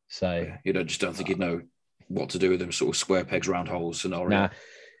manager. So just don't think he'd know what to do with them sort of square pegs, round holes scenario. Nah,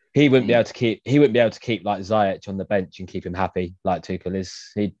 he wouldn't be able to keep like Ziyech on the bench and keep him happy like Tuchel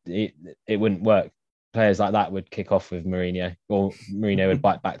is. It wouldn't work. Players like that would kick off with Mourinho, or Mourinho would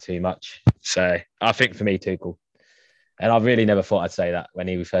bite back too much. So I think for me, Tuchel. And I really never thought I'd say that when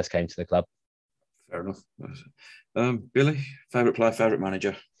he first came to the club. Fair enough. Billy, favourite player, favourite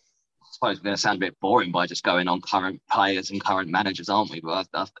manager? I suppose we're going to sound a bit boring by just going on current players and current managers, aren't we? But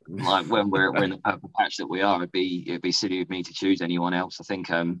like when we're in the purple patch that we are, it'd be silly of me to choose anyone else. I think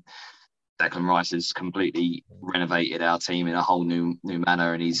Declan Rice has completely renovated our team in a whole new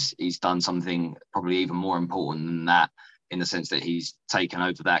manner, and he's done something probably even more important than that, in the sense that he's taken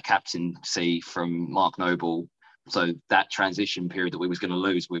over that captaincy from Mark Noble. So that transition period that we was going to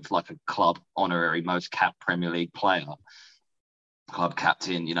lose with like a club honorary most capped Premier League player, club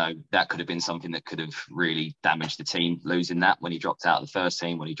captain, that could have been something that could have really damaged the team, losing that when he dropped out of the first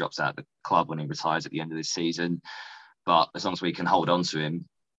team, when he drops out of the club, when he retires at the end of this season. But as long as we can hold on to him,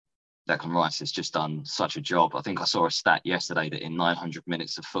 Declan Rice has just done such a job. I think I saw a stat yesterday that in 900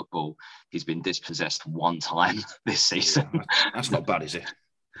 minutes of football, he's been dispossessed one time this season. Yeah, that's not bad, is it?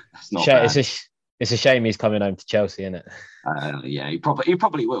 That's not bad. It's a shame he's coming home to Chelsea, isn't it? Yeah, he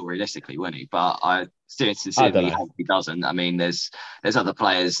probably will, realistically, won't he? But I sincerely hope he doesn't. I mean, there's other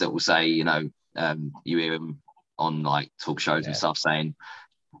players that will say, you hear him on like talk shows and stuff saying,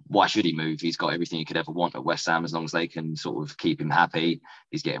 why should he move? He's got everything he could ever want at West Ham, as long as they can sort of keep him happy.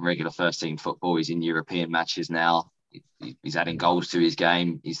 He's getting regular first team football. He's in European matches now. He's adding goals to his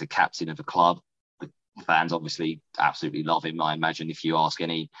game. He's the captain of the club. The fans obviously absolutely love him. I imagine if you ask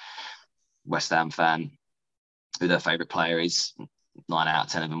any West Ham fan who their favourite player is, 9 out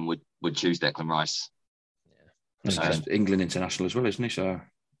of 10 of them would choose Declan Rice. Yeah. England international as well, isn't he? So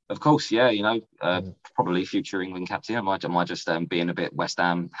of course, yeah, probably future England captain. I might just being a bit West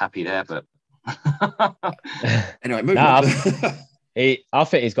Ham happy there, but anyway, moving on. I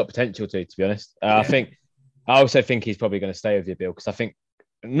think he's got potential to be honest. I also think he's probably going to stay with you, Bill, because I think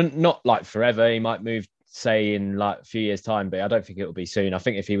not like forever. He might move, say, in like a few years' time, but I don't think it will be soon. I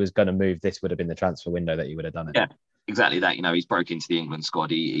think if he was going to move, this would have been the transfer window that he would have done it. Yeah, exactly that. He's broke into the England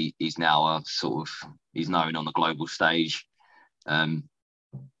squad. He's now he's known on the global stage,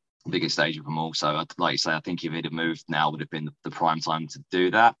 biggest stage of them all. So, like you say, I think if he'd have moved now, would have been the prime time to do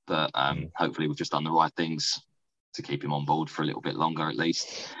that. But hopefully, we've just done the right things to keep him on board for a little bit longer, at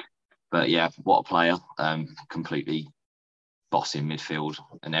least. But yeah, what a player! Completely bossing midfield,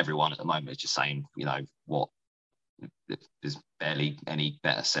 and everyone at the moment is just saying, what, there's barely any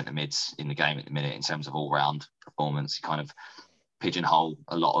better centre mids in the game at the minute in terms of all-round performance. You kind of pigeonhole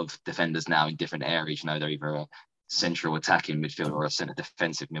a lot of defenders now in different areas. They're either a central attacking midfielder or a centre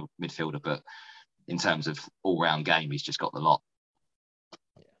defensive midfielder, but in terms of all-round game, he's just got the lot.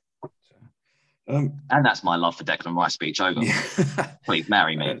 And that's my love for Declan Rice speech over. Please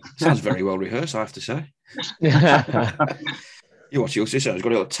marry me. Sounds very well rehearsed, I have to say. You watch your sister, he's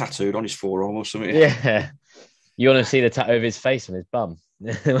got it all tattooed on his forearm or something. Yeah. You want to see the tattoo of his face on his bum?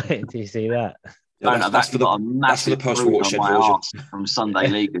 Wait until you see that. Yeah, that's for the post-watershed version from Sunday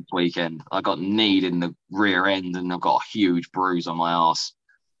League this weekend. I got kneed in the rear end and I've got a huge bruise on my arse.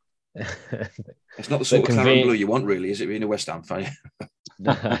 It's not the sort of claret and blue you want, really, is it, being a West Ham fan?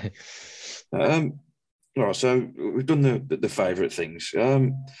 No. All right, so we've done the favourite things.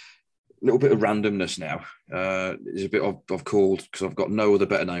 little bit of randomness now. There's a bit I've called, because I've got no other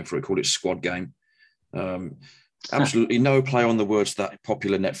better name for it, called it Squad Game. Absolutely no play on the words to that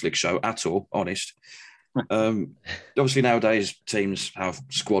popular Netflix show at all, honest. Obviously, nowadays teams have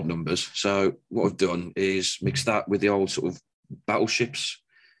squad numbers. So what I've done is mix that with the old sort of battleships,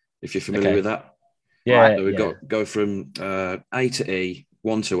 if you're familiar with that. Yeah. Right, so we've go from A to E,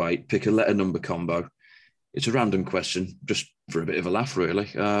 1 to 8, pick a letter number combo. It's a random question, just for a bit of a laugh, really.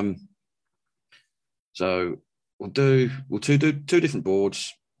 So we'll do two different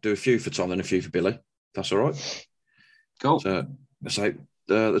boards, do a few for Tom and a few for Billy. That's all right. Cool. So let's say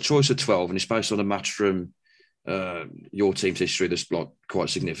the choice of 12, and it's based on a match from your team's history that's like quite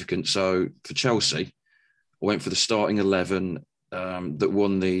significant. So for Chelsea, I went for the starting 11 that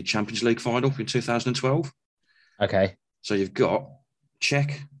won the Champions League final in 2012. Okay. So you've got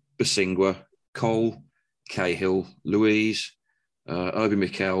Cech, Basingwa, Cole, Cahill, Louise, Obi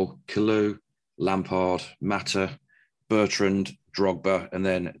Mikel, Kalou, Lampard, Mata, Bertrand, Drogba, and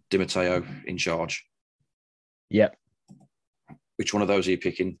then Di Matteo in charge. Yep. Which one of those are you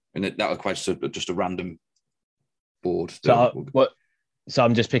picking? And that equates to just a random board. So So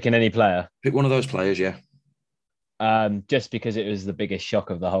I'm just picking any player. Pick one of those players, yeah. Just because it was the biggest shock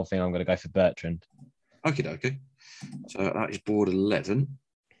of the whole thing, I'm going to go for Bertrand. Okay. So that is board 11.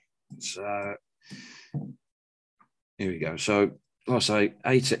 So here we go. So I'll say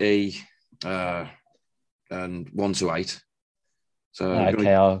A to E and 1 to 8. So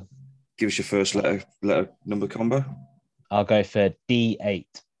Okay, I'll give us your first letter number combo. I'll go for D8.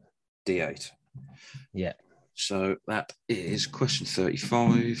 D8. Yeah. So that is question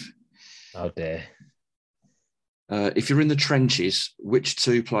 35. Oh dear. If you're in the trenches, which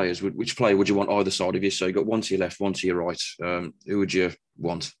player would you want either side of you? So you've got one to your left, one to your right. Who would you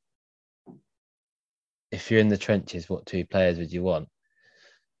want? If you're in the trenches, what 2 players would you want?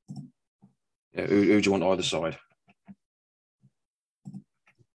 Yeah, who do you want either side?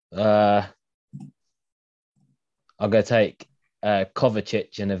 I'm going to take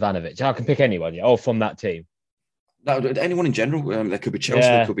Kovacic and Ivanovic. I can pick anyone, yeah. Oh, from that team. No, anyone in general. There could be Chelsea,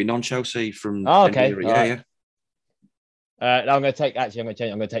 there could be non-Chelsea from. Oh, okay. Yeah. I'm going to take. Actually, I'm going to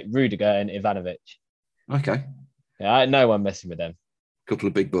change. I'm going to take Rudiger and Ivanovic. Okay. Yeah, no one messing with them. Couple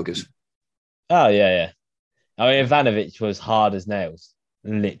of big buggers. Oh yeah. I mean, Ivanovic was hard as nails,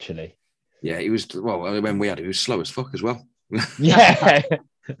 literally. Yeah, he was. Well, when we had it, he was slow as fuck as well. Yeah,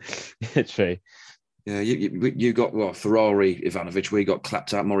 it's true. Yeah, you got Ferrari Ivanovic. We got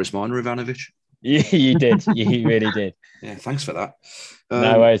clapped out Morris Minor Ivanovic. You did. You really did. Yeah, thanks for that.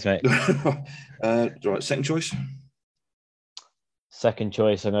 No worries, mate. Right, second choice. Second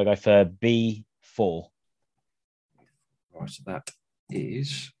choice, I'm going to go for B4. Right, so that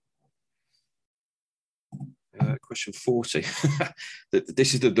is question 40.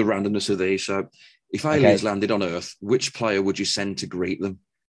 This is the randomness of these. So if aliens landed on Earth, which player would you send to greet them?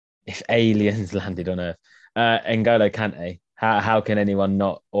 If aliens landed on Earth, N'Golo Kante. How can anyone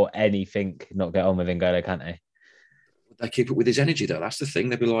not or anything not get on with N'Golo Kante? They keep up with his energy, though. That's the thing.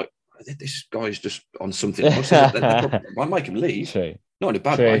 They'd be like, this guy's just on something else. They might make him leave. True. Not in a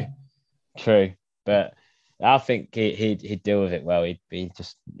bad way. True. But I think he'd deal with it well. He'd be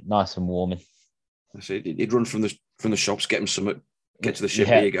just nice and warm. He'd run from the shops, get him some, get to the ship.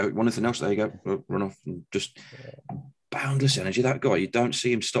 There you go. Want anything else? There you go. Run off and just boundless energy. That guy, you don't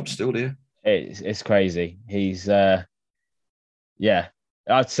see him stop still, do you? It's crazy. He's I'd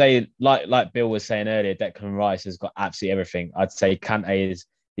say like Bill was saying earlier, Declan Rice has got absolutely everything. I'd say Kante is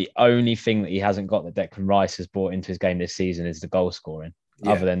the only thing that he hasn't got that Declan Rice has brought into his game this season is the goal scoring.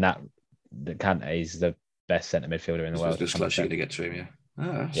 Yeah. Other than that, Kante is the best centre midfielder in the world. Just like to get to him,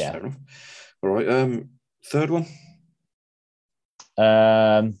 yeah. Fair enough. All right. Third one.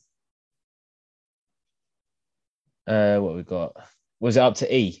 What we got? Was it up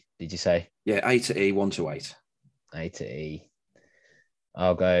to E? Did you say? Yeah, A to E, 1 to 8. A to E.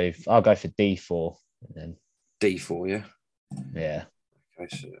 I'll go for D4. And then D4, yeah. Yeah.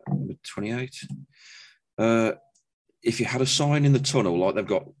 Okay, so number 28. If you had a sign in the tunnel like they've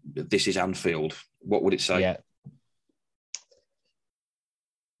got, "This is Anfield," what would it say? Yeah.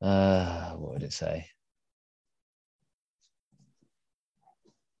 What would it say?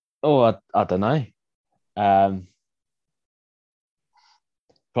 Oh, I don't know.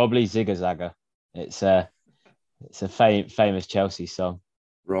 Probably Zigga Zagga. It's a famous Chelsea song.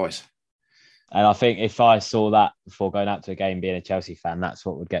 Right. And I think if I saw that before going out to a game, being a Chelsea fan, that's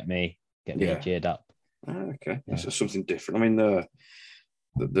what would get me cheered up. Okay, that's something different. I mean,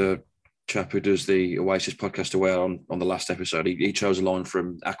 the chap who does the Oasis podcast away on the last episode, he chose a line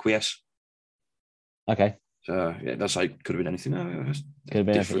from Acquiesce. Okay. So yeah, that's like could have been anything. Could have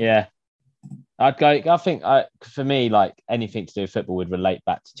been anything. Yeah. I'd go. I think for me, like anything to do with football would relate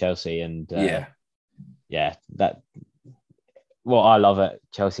back to Chelsea, and yeah. That what I love at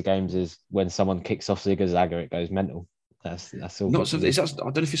Chelsea games is when someone kicks off Ziga Zaga, it goes mental. That's all. Not something. I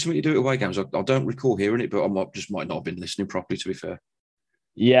don't know if it's something you do at away games. I don't recall hearing it, but might not have been listening properly. To be fair.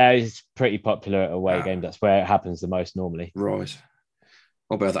 Yeah, it's pretty popular at away games. That's where it happens the most normally. Right.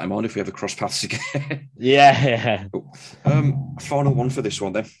 I'll bear that in mind if we ever cross paths again. Yeah. Final one for this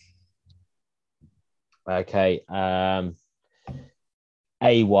one then. Okay. A1.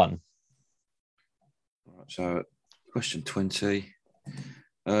 So, question 20.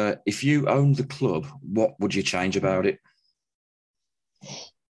 If you owned the club, what would you change about it?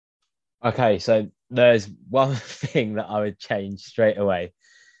 Okay, so there's one thing that I would change straight away,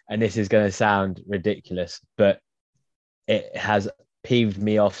 and this is going to sound ridiculous, but it has peeved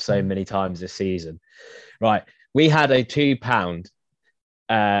me off so many times this season. Right, we had a £2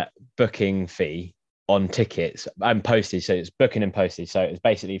 booking fee on tickets and postage, so it's booking and postage. So it's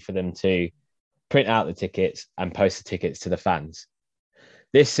basically for them to print out the tickets and post the tickets to the fans.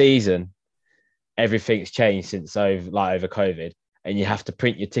 This season, everything's changed since over COVID, and you have to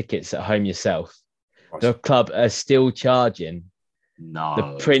print your tickets at home yourself. Right. The club are still charging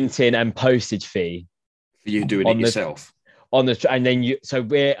the printing and postage fee for you doing it yourself. And then so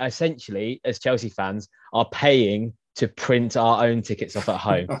we're essentially, as Chelsea fans, are paying to print our own tickets off at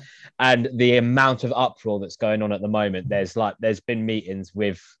home. And the amount of uproar that's going on at the moment, there's been meetings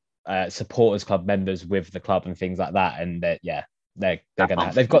with supporters club members with the club and things like that, and they've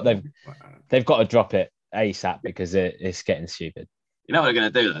got to drop it ASAP because it's getting stupid. You know what they're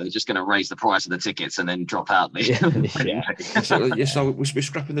going to do though? They're just going to raise the price of the tickets and then drop out the. So we're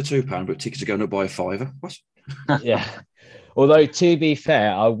scrapping the £2, but tickets are going up by £5. What? Yeah. Although to be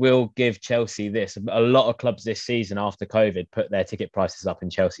fair, I will give Chelsea this. A lot of clubs this season after COVID put their ticket prices up, and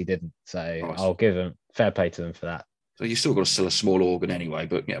Chelsea didn't. So nice. I'll give them fair play to them for that. So you still got to sell a small organ anyway,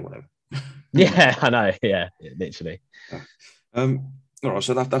 but yeah, whatever. Yeah, I know. Yeah, literally. All right,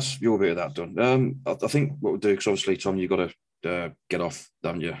 so that's your bit of that done. I think what we'll do, because obviously, Tom, you've got to get off,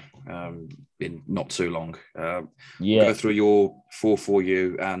 don't you? In not too long. We'll go through your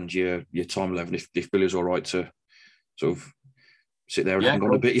 4-4-U and your time 11. If Billy's all right to sort of sit there and hang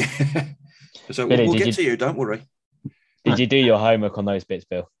on a bit, yeah. So Billy, we'll get to you. Don't worry. Did you do your homework on those bits,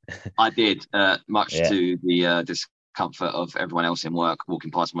 Bill? I did, much to the discomfort of everyone else in work walking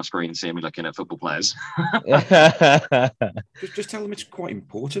past my screen and seeing me looking at football players. just tell them it's quite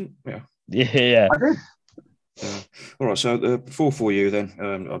important. Yeah. I did. All right, so 4-4-U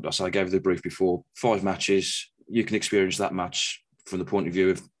then. As I gave the brief before, 5 matches. You can experience that match from the point of view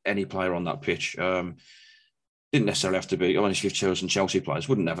of any player on that pitch. Didn't necessarily have to be, if you've chosen Chelsea players,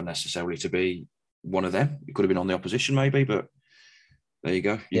 wouldn't ever necessarily to be one of them. It could have been on the opposition maybe, but there you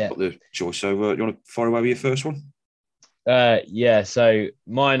go. You've got the choice. So you want to fire away with your first one? So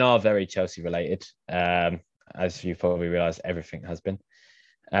mine are very Chelsea related. As you probably realise, everything has been.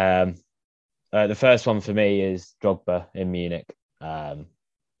 The first one for me is Drogba in Munich.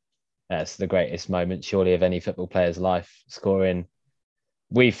 That's the greatest moment, surely, of any football player's life, scoring.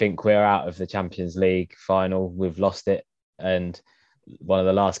 We think we're out of the Champions League final. We've lost it. And one of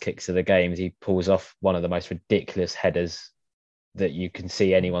the last kicks of the games, he pulls off one of the most ridiculous headers that you can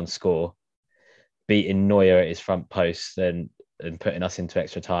see anyone score, beating Neuer at his front post and putting us into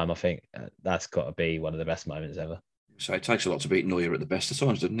extra time. I think that's got to be one of the best moments ever. So it takes a lot to beat Neuer at the best of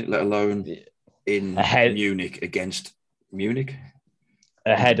times, doesn't it? Let alone in Munich against Munich.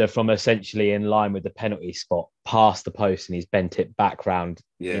 A header from essentially in line with the penalty spot past the post, and he's bent it back round.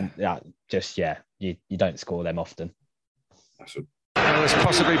 You don't score them often. As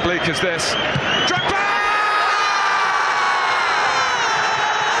possibly bleak as this. Drogba!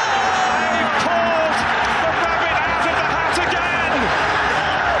 They've pulled the rabbit out of the hat again!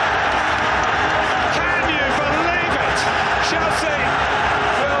 Can you believe it? Chelsea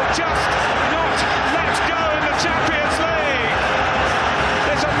will just not let go in the Champions League.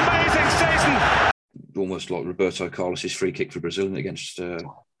 This amazing season. Almost like Roberto Carlos's free kick for Brazil against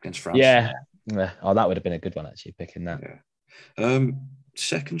France. Yeah. Oh, that would have been a good one, actually, picking that. Yeah.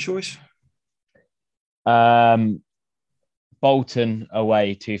 Second choice? Bolton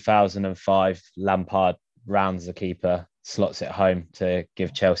away 2005. Lampard rounds the keeper, slots it home to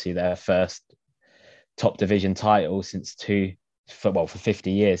give Chelsea their first top division title for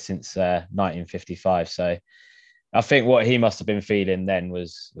 50 years, since 1955. So I think what he must have been feeling then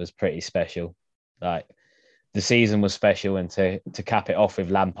was pretty special. Like, the season was special, and to cap it off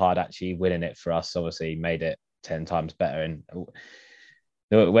with Lampard actually winning it for us, obviously made it 10 times better. And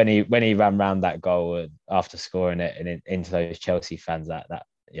when he ran round that goal after scoring it and into those Chelsea fans, that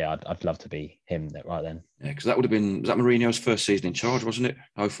yeah, I'd love to be him right then. Yeah, because that would have been, was that Mourinho's first season in charge, wasn't it?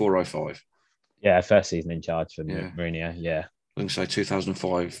 04-05. Yeah, first season in charge for Yeah. Mourinho. Yeah. I think so.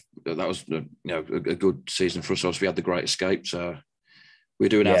 2005. That was a good season for us. Obviously, we had the great escape. So we're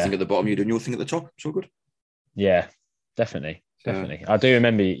doing our thing at the bottom. You're doing your thing at the top. It's all good. Yeah, definitely. I do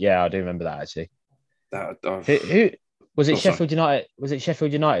remember. Yeah, I do remember that actually. Who was it? Sheffield United. Was it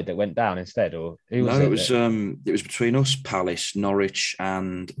Sheffield United that went down instead, or who was it? No, it was between us, Palace, Norwich,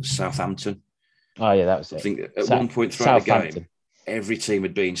 and Southampton. Oh yeah, that was it. I think at one point throughout the game, every team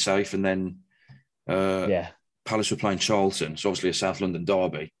had been safe, and then Palace were playing Charlton, so obviously a South London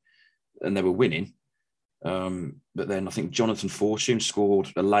derby, and they were winning. But then I think Jonathan Fortune scored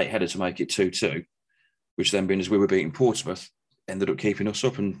a late header to make it 2-2, which then, being as we were beating Portsmouth, ended up keeping us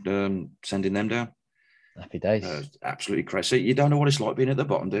up and sending them down. Happy days. Absolutely crazy. You don't know what it's like being at the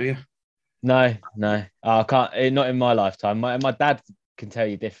bottom, do you? No. I can't. Not in my lifetime. My dad can tell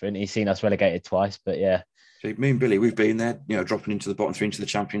you different. He's seen us relegated twice, but yeah. See, me and Billy, we've been there, dropping into the bottom three into the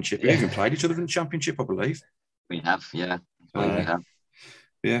Championship. We've even played each other in the Championship, I believe. We have, yeah. We have.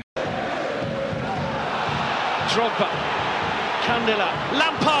 Yeah. Drogba, Candela,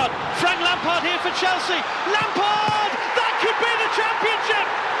 Lampard, Frank Lampard here for Chelsea. Lampard, that could be the Championship.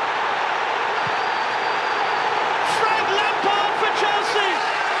 Frank Lampard for Chelsea,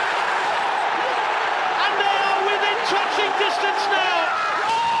 and they are within touching distance now.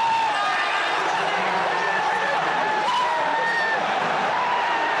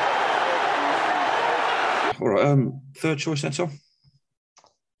 All right, third choice then, Tom.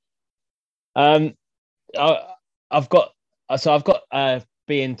 I've got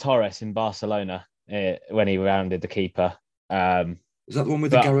being Torres in Barcelona when he rounded the keeper. Is that the one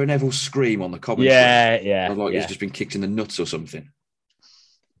with the Gary Neville scream on the commentary? Yeah. Like he's just been kicked in the nuts or something.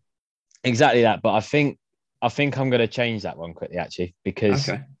 Exactly that. But I think I'm going to change that one quickly, actually, because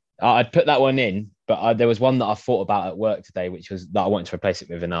I'd put that one in, but there was one that I thought about at work today, which was that I wanted to replace it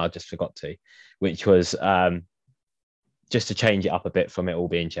with, and I just forgot to, which was just to change it up a bit from it all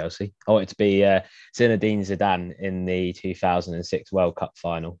being Chelsea. I want it to be Zinedine Zidane in the 2006 World Cup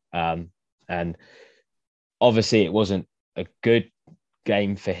final. And obviously it wasn't a good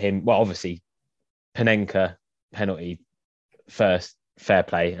game for him. Well, obviously Panenka penalty first, fair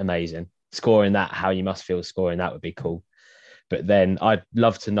play, amazing. Scoring that, how you must feel scoring that would be cool. But then I'd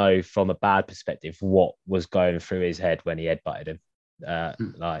love to know from a bad perspective what was going through his head when he headbutted him.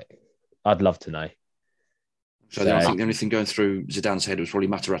 I'd love to know. So I think the only thing going through Zidane's head was probably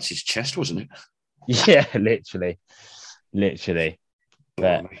Materazzi's chest, wasn't it? Yeah, literally.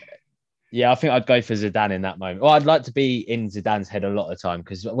 But yeah, I think I'd go for Zidane in that moment. Well, I'd like to be in Zidane's head a lot of the time,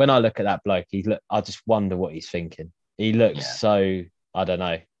 because when I look at that bloke, I just wonder what he's thinking. He looks so, I don't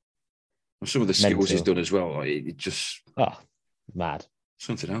know. Well, some of the skills he's done as well, it just... Oh, mad.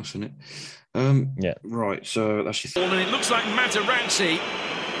 Something else, isn't it? Yeah. Right, so that's your... And it looks like Materazzi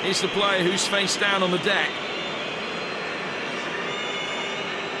is the player who's face down on the deck.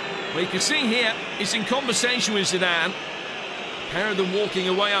 Well, you can see here, he's in conversation with Zidane. A pair of them walking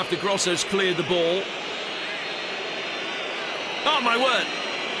away after Grosso's cleared the ball. Oh, my word.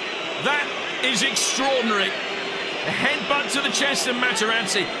 That is extraordinary. A headbutt to the chest of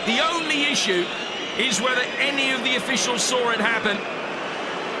Materazzi. The only issue is whether any of the officials saw it happen.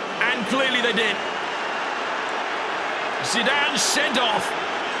 And clearly they did. Zidane sent off.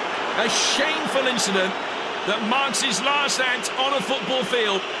 A shameful incident that marks his last act on a football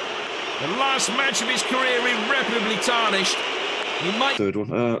field. The last match of his career irreparably tarnished. He might... Third one.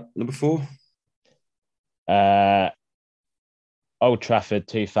 Number 4. Old Trafford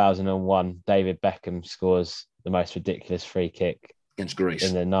 2001. David Beckham scores the most ridiculous free kick against Greece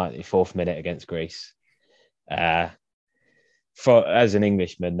in the 94th minute against Greece. As an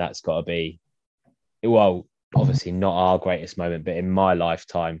Englishman, that's got to be, well, obviously not our greatest moment, but in my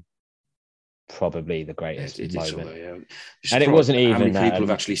lifetime, probably the greatest moment. And it wasn't even... How many people have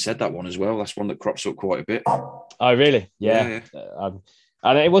actually said that one as well? That's one that crops up quite a bit. Oh, really? Yeah.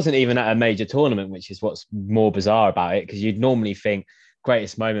 And it wasn't even at a major tournament, which is what's more bizarre about it, because you'd normally think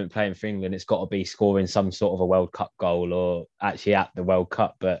greatest moment playing for England, it's got to be scoring some sort of a World Cup goal or actually at the World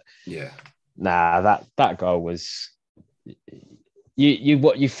Cup. But that goal was...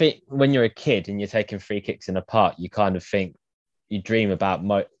 What you think when you're a kid and you're taking free kicks in a park, you kind of think, you dream about,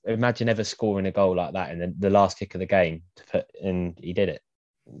 imagine ever scoring a goal like that and then the last kick of the game and he did it.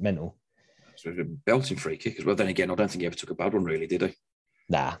 Mental. So a belting free kick as well. Then again, I don't think he ever took a bad one, really, did he?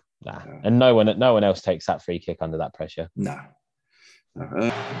 Nah. And no one else takes that free kick under that pressure. No. We've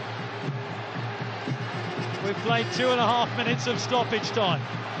played 2.5 minutes of stoppage time.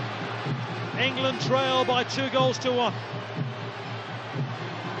 England trail by 2-1.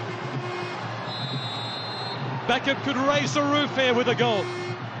 Beckham could raise the roof here with a goal.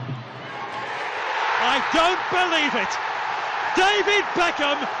 I don't believe it. David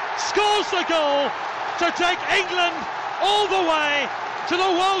Beckham scores the goal to take England all the way to the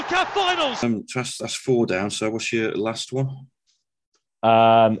World Cup finals. So that's 4 down. So what's your last one?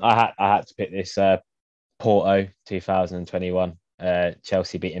 I had to pick this Porto 2021,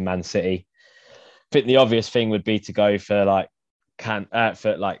 Chelsea beating Man City. I think the obvious thing would be to go for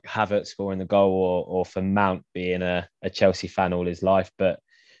Havertz scoring the goal, or for Mount being a Chelsea fan all his life. But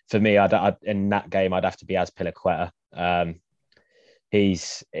for me, in that game, I'd have to be Azpilicueta.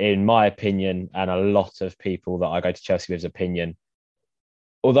 He's, in my opinion, and a lot of people that I go to Chelsea with's opinion,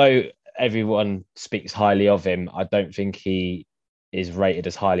 although everyone speaks highly of him, I don't think he is rated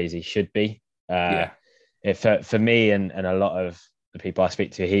as highly as he should be. For me and a lot of the people I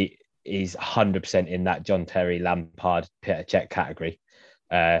speak to, he's 100% in that John Terry, Lampard, Petr Cech category.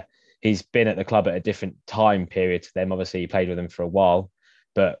 He's been at the club at a different time period to them. Obviously, he played with them for a while,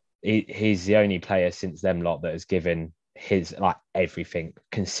 but he's the only player since them lot that has given his everything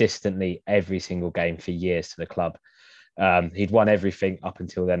consistently every single game for years to the club. He'd won everything up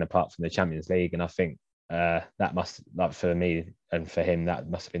until then, apart from the Champions League, and I think that must, for me and for him, that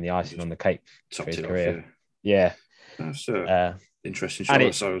must have been the icing on the cake for his career. Yeah. That's interesting.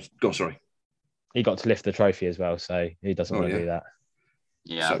 Go, sorry. He got to lift the trophy as well, so he doesn't want to do that.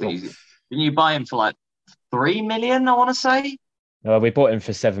 Yeah, so, didn't you buy him for 3 million, I want to say? No, we bought him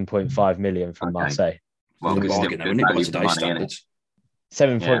for 7.5 million from Marseille. Well, it's still good value for money, isn't it?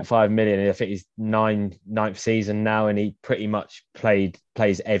 7.5 million. I think he's ninth season now, and he pretty much plays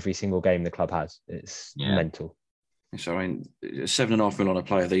every single game the club has. It's mental. So I mean, $7.5 million on a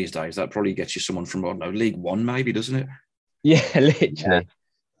player these days, that probably gets you someone from, I don't know, League One, maybe, doesn't it? Yeah, literally.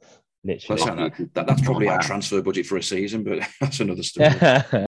 Literally. That's probably our transfer budget for a season, but that's another story.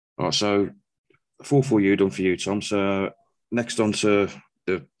 All right, so 4 for you, done for you, Tom. So next on to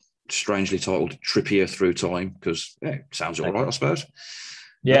the strangely titled Trippier Through Time, because it sounds all right, I suppose.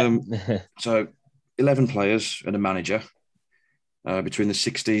 Yeah. So 11 players and a manager between the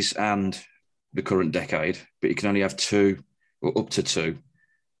 60s and the current decade, but you can only have 2 or up to 2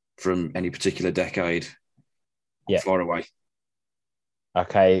 from any particular decade. Far away.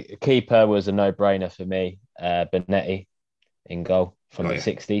 Okay, keeper was a no-brainer for me. Bonetti in goal from the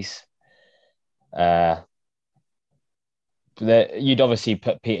 60s. You'd obviously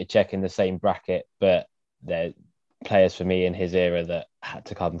put Petr Cech in the same bracket, but they're players for me in his era that had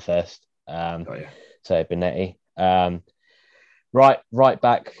to come first. So Bonetti. Right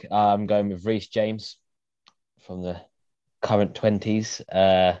back, I'm going with Reece James from the current 20s.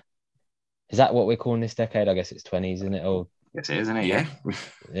 Is that what we're calling this decade? I guess it's 20s, isn't it? Or yes, it is, isn't it? Yeah.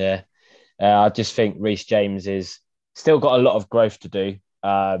 Yeah. I just think Reece James is still got a lot of growth to do,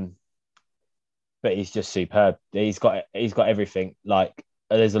 but he's just superb. He's got everything.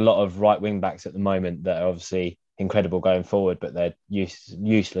 There's a lot of right wing backs at the moment that are obviously incredible going forward, but they're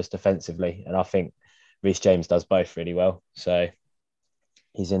useless defensively. And I think Reece James does both really well. So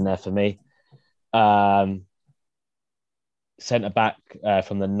he's in there for me. Centre back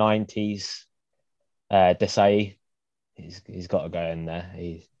from the 90s, Desailly. He's got to go in there.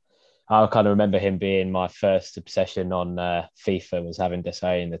 I kind of remember him being my first obsession on FIFA was having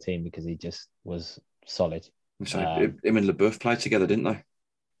Desailly in the team because he just was solid. So him and LeBeuf played together, didn't they?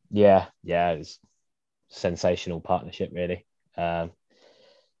 Yeah, it was a sensational partnership, really.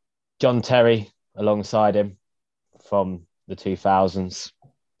 John Terry alongside him from the 2000s.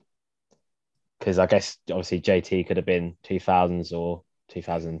 Because I guess obviously JT could have been 2000s or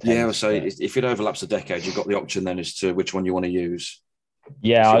 2010s. Yeah, so if it overlaps the decade, you've got the option then as to which one you want to use.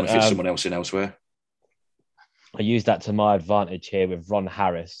 Yeah, if you want to fit someone else in elsewhere. I used that to my advantage here with Ron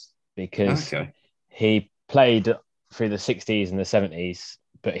Harris because he played through the 60s and the 70s,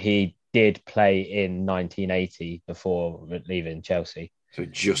 but he did play in 1980 before leaving Chelsea. So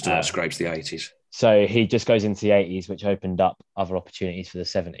just about scrapes the 80s. So he just goes into the 80s, which opened up other opportunities for the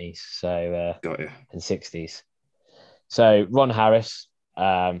 70s. So got you. And 60s. So Ron Harris,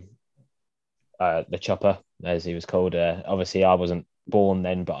 the chopper, as he was called. Obviously, I wasn't born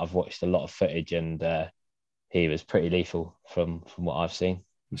then, but I've watched a lot of footage, and he was pretty lethal from what I've seen.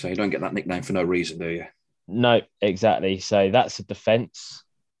 So you don't get that nickname for no reason, do you? No, exactly. So that's the defence.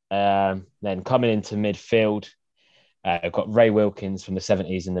 Then coming into midfield, I've got Ray Wilkins from the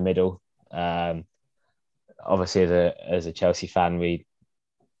 70s in the middle. Obviously, as a Chelsea fan,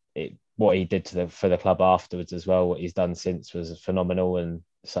 what he did for the club afterwards as well, what he's done since was phenomenal, and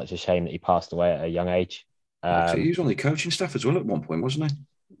such a shame that he passed away at a young age. So he was on the coaching staff as well at one point, wasn't he?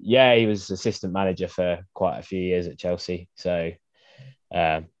 Yeah, he was assistant manager for quite a few years at Chelsea. So,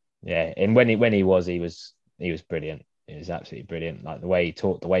 and when he was he was brilliant. He was absolutely brilliant. Like the way he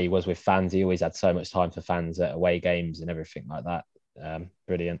talked, the way he was with fans. He always had so much time for fans at away games and everything like that.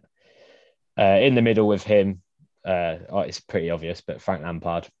 Brilliant. In the middle with him, it's pretty obvious, but Frank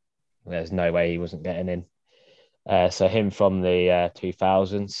Lampard. There's no way he wasn't getting in. So him from the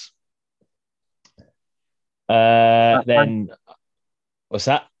 2000s. Then what's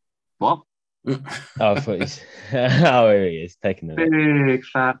that? What? Oh, I thought he's oh, here he is taking the Big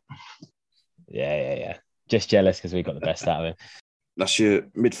fat. Yeah. Just jealous because we got the best out of him. That's your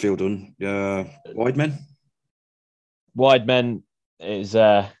midfield done. Wide men. Wide men is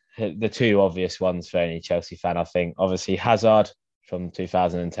the two obvious ones for any Chelsea fan, I think. Obviously, Hazard from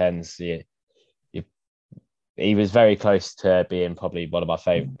 2010s. He was very close to being probably one of my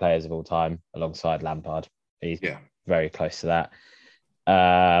favourite players of all time, alongside Lampard. He's very close to that.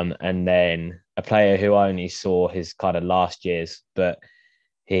 And then a player who I only saw his kind of last years, but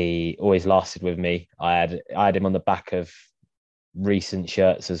he always lasted with me. I had him on the back of recent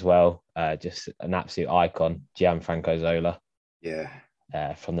shirts as well. Just an absolute icon, Gianfranco Zola. Yeah.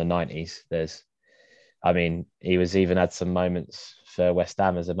 From the 90s. He was even had some moments for West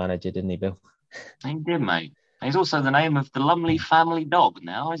Ham as a manager, didn't he, Bill? He did, mate. He's also the name of the Lumley family dog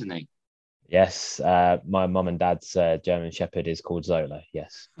now, isn't he? Yes. My mum and dad's German Shepherd is called Zola.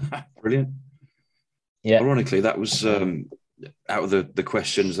 Yes. Brilliant. Yeah. Ironically, that was out of the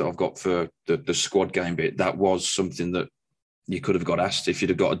questions that I've got for the squad game bit. That was something that you could have got asked if you'd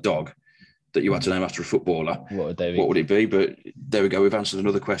have got a dog that you had to name after a footballer. What would it be? But there we go. We've answered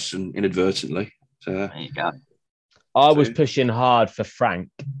another question inadvertently. So, there you go. I was pushing hard for Frank.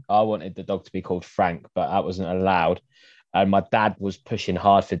 I wanted the dog to be called Frank, but that wasn't allowed. And my dad was pushing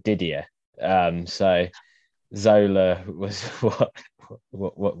hard for Didier. So Zola was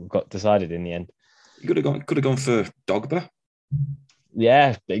what got decided in the end. You could have gone for Dogba.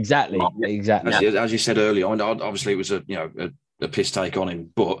 Yeah, exactly. As you said earlier, obviously it was a piss take on him,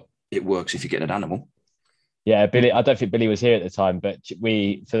 but it works if you get an animal. Yeah, Billy. I don't think Billy was here at the time, but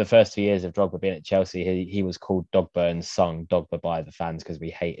for the first 2 years of Drogba being at Chelsea, he was called Dogba and sung Dogba by the fans because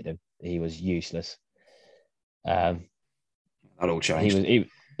we hated him. He was useless. That all changed.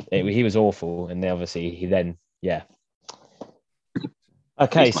 He was awful, and obviously he then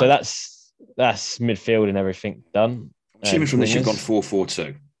Okay, so that's midfield and everything done. Assuming from this you've gone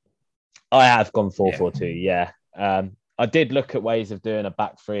 4-4-2. I have gone 4-4-2. Yeah. I did look at ways of doing a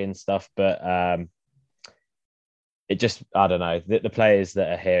back three and stuff, but it just, I don't know. The players that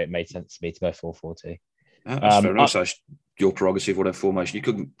are here, it made sense to me to go 4-4-2. That's fair enough. That's your prerogative, whatever formation. You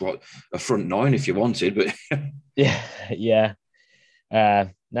could put a front nine if you wanted, but yeah.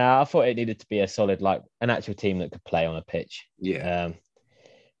 Now I thought it needed to be a solid, like an actual team that could play on a pitch. Yeah.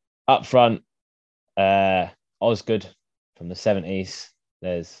 Up front, Osgood from the 70s.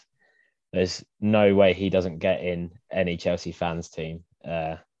 There's no way he doesn't get in any Chelsea fans team.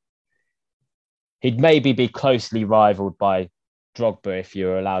 He'd maybe be closely rivaled by Drogba if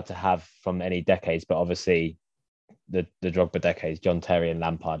you're allowed to have from any decades, but obviously the Drogba decades, John Terry and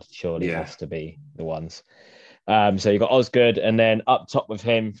Lampard surely has to be the ones. So you've got Osgood, and then up top with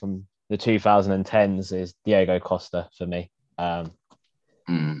him from the 2010s is Diego Costa for me. I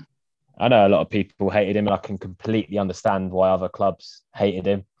know a lot of people hated him, and I can completely understand why other clubs hated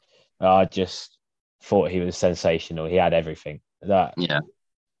him. I just thought he was sensational. He had everything. He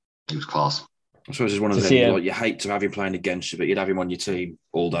was class. I suppose it's one of them, like, you hate to have him playing against you, but you'd have him on your team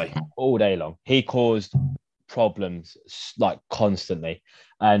all day. All day long. He caused problems, like, constantly.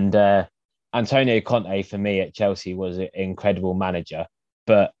 And Antonio Conte, for me, at Chelsea was an incredible manager.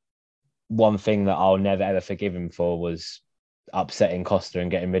 But one thing that I'll never, ever forgive him for was upsetting Costa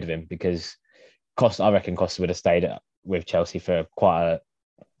and getting rid of him, because I reckon Costa would have stayed with Chelsea for quite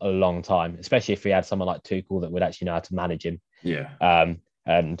a long time, especially if we had someone like Tuchel that would actually know how to manage him. Yeah.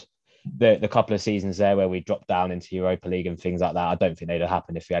 And the couple of seasons there where we dropped down into Europa League and things like that, I don't think they'd have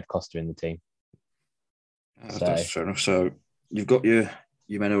happened if we had Costa in the team. That's fair enough. So you've got your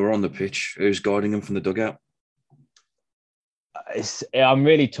men who are on the pitch. Who's guiding them from the dugout? I'm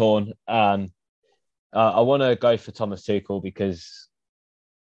really torn. I want to go for Thomas Tuchel because,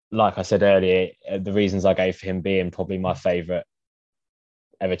 like I said earlier, the reasons I gave for him being probably my favourite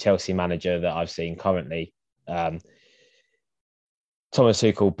ever Chelsea manager that I've seen currently, Thomas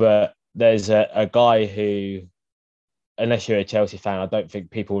Tuchel. But there's a guy who, unless you're a Chelsea fan, I don't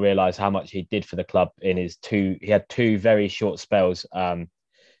think people realise how much he did for the club in he had two very short spells,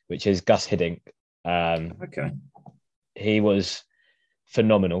 which is Gus Hiddink. Okay. He was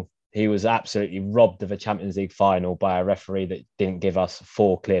phenomenal. He was absolutely robbed of a Champions League final by a referee that didn't give us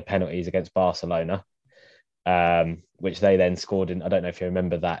 4 clear penalties against Barcelona. which they then scored in. I don't know if you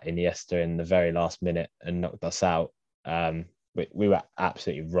remember that, Iniesta in the very last minute and knocked us out. We were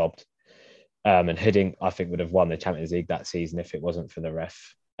absolutely robbed. And Hiddink, I think, would have won the Champions League that season if it wasn't for the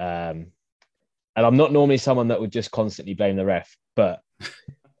ref. And I'm not normally someone that would just constantly blame the ref, but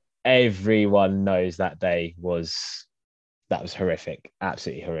everyone knows that day was horrific,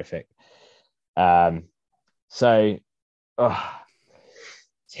 absolutely horrific. So,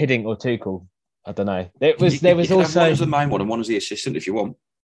 Hiddink or Tuchel, I don't know. There was also one as the main one and one as the assistant if you want.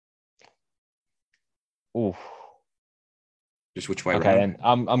 Ooh. Just which way okay, around? then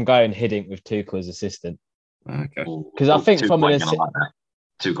I'm going Hiddink with Tuchel as assistant. Okay. Because I think from an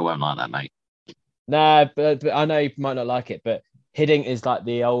Tuchel won't like that, mate. Nah, but I know you might not like it, but Hiddink is like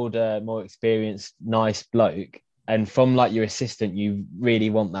the older, more experienced, nice bloke. And from like your assistant, you really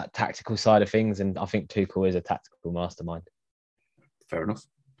want that tactical side of things. And I think Tuchel is a tactical mastermind. Fair enough.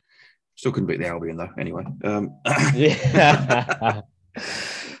 Still couldn't beat the Albion though. Anyway. Yeah.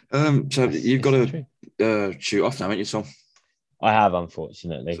 So you've got to shoot off now, haven't you, Tom? I have,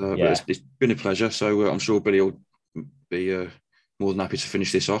 unfortunately. So, yeah. It's been a pleasure. So I'm sure Billy will be more than happy to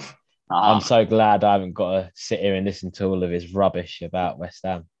finish this off. I'm so glad I haven't got to sit here and listen to all of his rubbish about West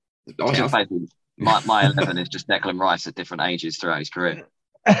Ham. My 11 is just Declan Rice at different ages throughout his career.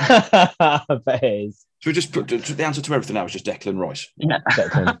 I bet it is. So we just put the answer to everything now is just Declan Rice. Yeah.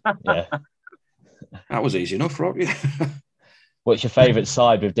 Declan, yeah. That was easy enough, right? What's your favourite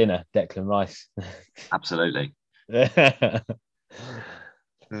side with dinner? Declan Rice. Absolutely.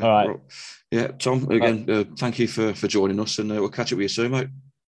 All right. Yeah, Tom, again, thank you for joining us, and we'll catch up with you soon, mate.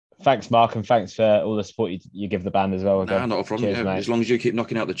 Thanks, Mark, and thanks for all the support you give the band as well. Nah, not a problem. Cheers, as long as you keep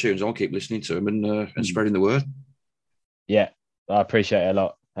knocking out the tunes, I'll keep listening to them and spreading the word. Yeah, I appreciate it a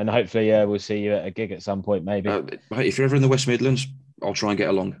lot. And hopefully we'll see you at a gig at some point, maybe. If you're ever in the West Midlands, I'll try and get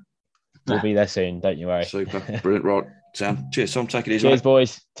along. We'll be there soon, don't you worry. Super. Brilliant. Right, Sam. Cheers, Tom. Take it easy. Cheers, mate.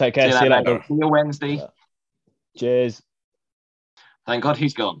 boys. Take care. See you later. See you Wednesday. Cheers. Thank God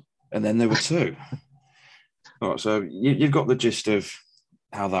he's gone. And then there were two. All right, so you've got the gist of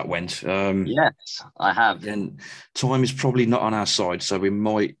how that went. Yes, I have. And time is probably not on our side, so we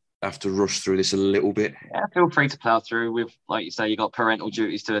might have to rush through this a little bit. Yeah, feel free to plough through. With, like you say, you got parental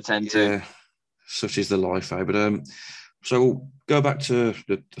duties to attend to. Such is the life, eh? But so we'll go back to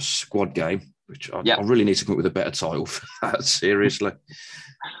the squad game, which I really need to come up with a better title for that. Seriously.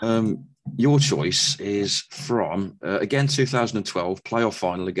 Your choice is from again 2012 playoff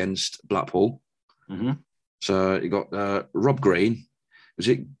final against Blackpool. Mm-hmm. So you got Rob Green. Was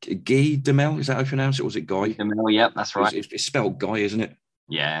it Guy Demel? Is that how you pronounce it? Or was it Guy? Demel, yep, that's right. It's spelled Guy, isn't it?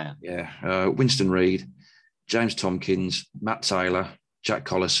 Yeah. Yeah. Winston Reid, James Tompkins, Matt Taylor, Jack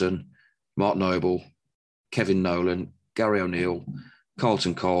Collison, Mark Noble, Kevin Nolan, Gary O'Neill,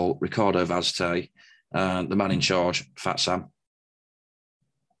 Carlton Cole, Ricardo Vazte, and the man in charge, Fat Sam.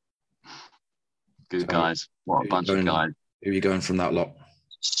 Good guys. What a bunch of guys. Who are you going from that lot?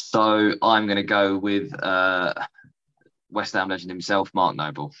 So I'm going to go with West Ham legend himself, Mark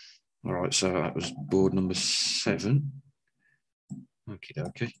Noble. All right, so that was board number 7.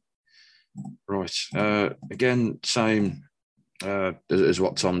 Okay. Right. Again, same as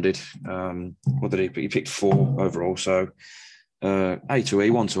what Tom did. What did he pick? He picked 4 overall. So A to E,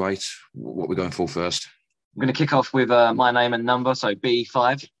 1 to 8. What are we going for first? I'm going to kick off with my name and number. So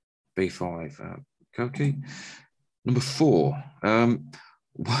B5. B5. Okay. Number 4.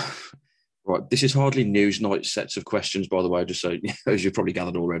 Right, this is hardly news night sets of questions, by the way, just so as you've probably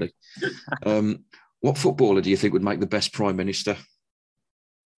gathered already. What footballer do you think would make the best Prime Minister?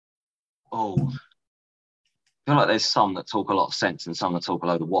 Oh, I feel like there's some that talk a lot of sense and some that talk a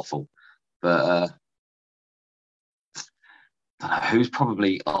load of waffle. But I don't know, who's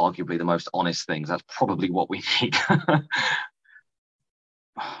probably arguably the most honest things? That's probably what we need.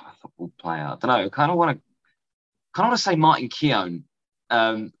 Football player. I don't know. I kind of want to say Martin Keown.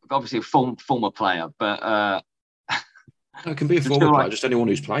 Obviously a former player, but it can be a former player, just anyone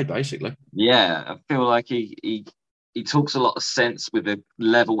who's played, basically. Yeah, I feel like he talks a lot of sense with a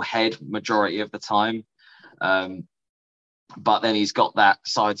level head majority of the time, but then he's got that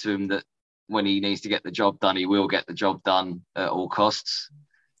side to him that when he needs to get the job done, he will get the job done at all costs.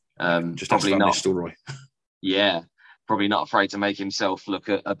 Just probably not story. Yeah, probably not afraid to make himself look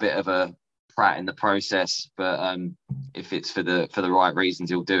a bit of a prat in the process, but if it's for the right reasons,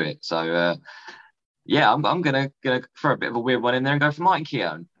 he'll do it. So I'm gonna throw a bit of a weird one in there and go for Martin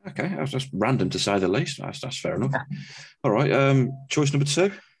Keown. Okay, that's just random to say the least. That's fair enough. All right, choice number 2.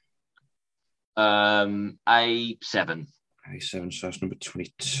 A7. A7, so that's number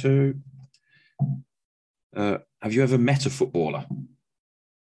 22. Have you ever met a footballer?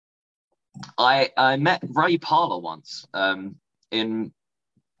 I met Ray Parlour once in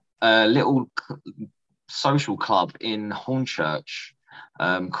a little social club in Hornchurch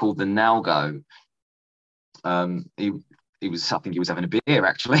called the Nalgo. He was, I think he was having a beer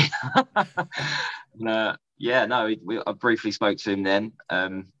actually. I briefly spoke to him then.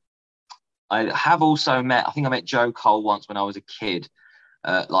 I have also met, I think I met Joe Cole once when I was a kid,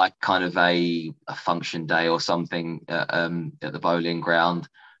 like kind of a function day or something at the bowling ground.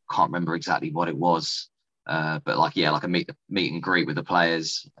 Can't remember exactly what it was, but like a meet and greet with the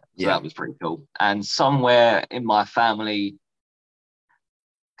players. So that was pretty cool. And somewhere in my family,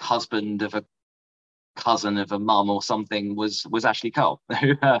 husband of a cousin of a mum or something was Ashley Cole,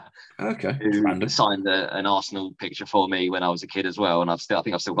 who signed an Arsenal picture for me when I was a kid as well. And I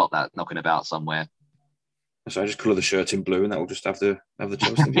think I've still got that knocking about somewhere. So I just colour the shirt in blue, and that will just have the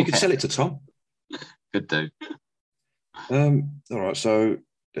choice. You could sell it to Tom. Could do. All right. So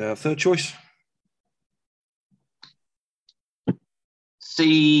third choice.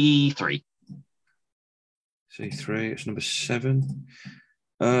 C3. C3. It's number 7.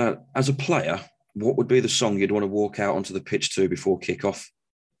 As a player, what would be the song you'd want to walk out onto the pitch to before kickoff?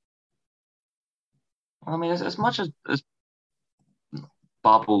 I mean, as much as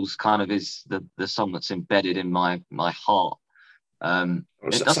Bubbles kind of is the song that's embedded in my heart.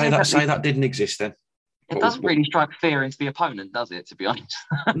 Say that didn't exist then. It doesn't really strike fear into the opponent, does it? To be honest,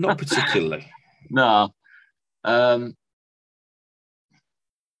 not particularly. No.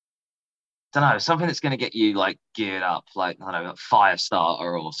 Don't know, something that's going to get you like geared up, like I don't know, a fire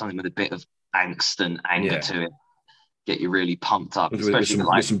starter or something with a bit of angst and anger to it, get you really pumped up. With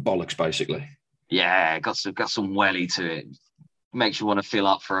some bollocks, basically. Yeah, got some welly to it. Makes you want to feel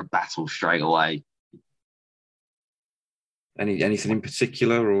up for a battle straight away. Anything in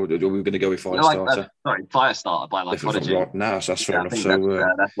particular, or are we going to go with Firestarter? Firestarter by like Prodigy. Right now, so that's fair enough. So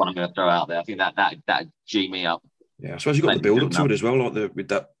that's what I'm going to throw out there. I think that G me up. Yeah, I suppose you got the build up to it as well, like with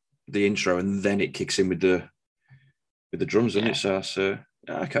the intro, and then it kicks in with the drums, doesn't it? So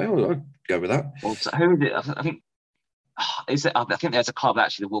okay, I'll go with that. Well, so who is it? I think I think there's a club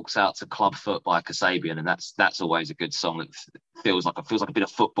actually that walks out to Club Foot by Kasabian, and that's always a good song that feels like a bit of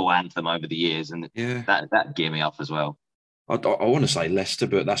football anthem over the years, and that gear me up as well. I want to say Leicester,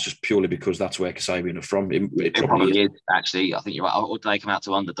 but that's just purely because that's where Kasabian are from. It probably is actually. I think you're right. Or they come out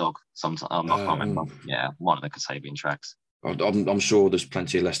to Underdog sometime. I'm not remember. Yeah, one of the Kasabian tracks. I'm sure there's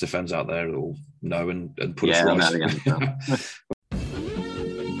plenty of Leicester fans out there that will know and put us right.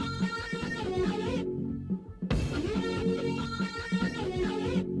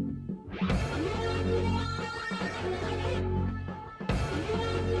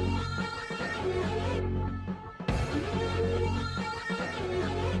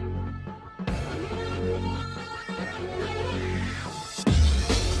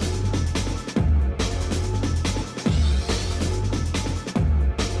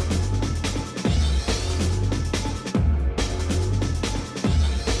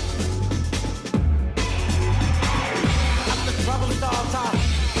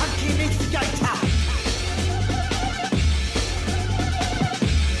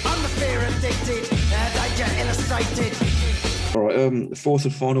 All right, fourth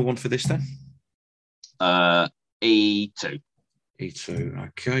and final one for this then? E2. E2,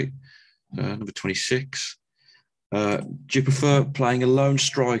 okay. Number 26. Do you prefer playing a lone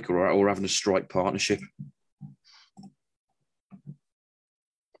striker or having a strike partnership?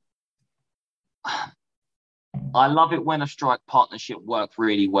 I love it when a strike partnership work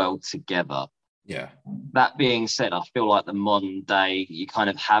really well together. Yeah. That being said, I feel like the modern day, you kind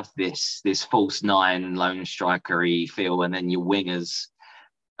of have this false nine lone striker-y feel, and then your wingers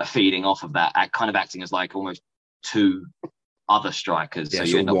are feeding off of that, kind of acting as like almost two other strikers. Yeah,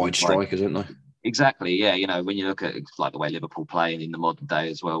 so sort of wide strikers, aren't they? Exactly, yeah. You know, when you look at like the way Liverpool play in the modern day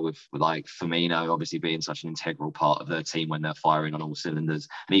as well, with like Firmino obviously being such an integral part of their team when they're firing on all cylinders,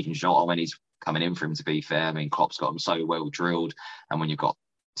 and even Jota when he's coming in for him, to be fair. I mean, Klopp's got him so well drilled, and when you've got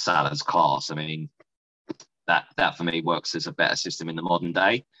Salah's class, I mean, that for me works as a better system in the modern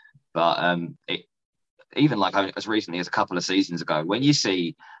day. But even like as recently as a couple of seasons ago, when you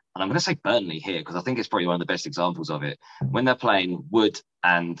see, and I'm going to say Burnley here because I think it's probably one of the best examples of it, when they're playing Wood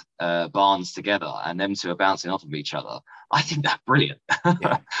and Barnes together and them two are bouncing off of each other, I think they're brilliant.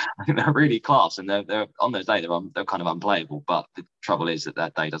 Yeah. I think they're really class, and they're on their day they're kind of unplayable. But the trouble is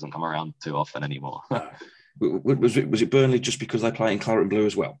that day doesn't come around too often anymore. Was it Burnley just because they play in claret and blue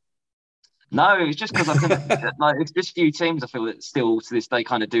as well? No, it's just because I think like it's just few teams I feel that still to this day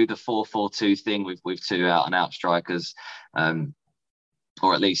kind of do the 4-4-2 thing with two out and out strikers.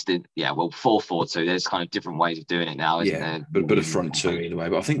 or at least 4-4-2. There's kind of different ways of doing it now, isn't there? But a front two either way.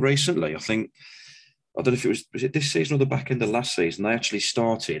 But I think recently, I don't know if was it this season or the back end of last season, they actually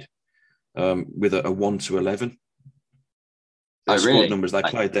started with a 1-11. Their squad numbers, they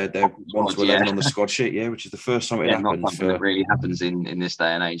played their 1-11 on the squad sheet, which is the first time it happened. Not something that really happens in this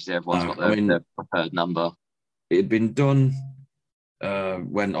day and age. Everyone's got their preferred number. It had been done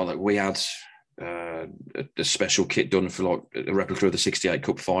when we had a special kit done for like a replica of the '68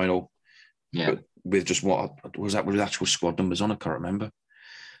 Cup final. Yeah, but with just what was that with actual squad numbers on? I can't remember.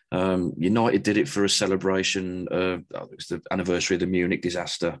 United did it for a celebration. It was the anniversary of the Munich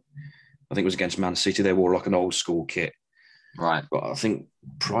disaster. I think it was against Man City. They wore like an old school kit. Right. But I think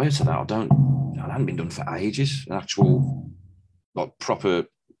prior to that, it hadn't been done for ages. An actual, like proper,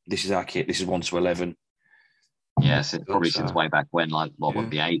 this is our kit, this is 1-11. Yes, it's probably since way back when, like,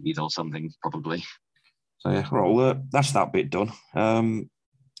 the 80s or something, probably. So, yeah, right, well, that's that bit done.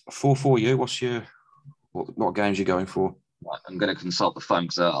 4-4-U, what games are you going for? I'm going to consult the phone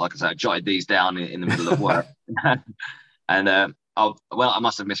because, like I said, I jotted these down in the middle of work. And, I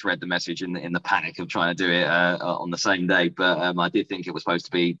must have misread the message in the panic of trying to do it on the same day. But I did think it was supposed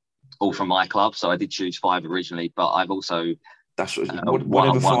to be all from my club, so I did choose 5 originally. But I've also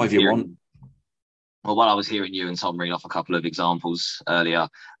whatever 5 you want. Well, while I was hearing you and Tom read off a couple of examples earlier,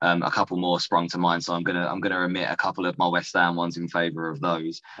 a couple more sprung to mind. So I'm gonna omit a couple of my West Ham ones in favour of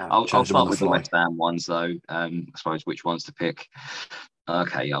those. I'll start with the West Ham ones though. I suppose which ones to pick.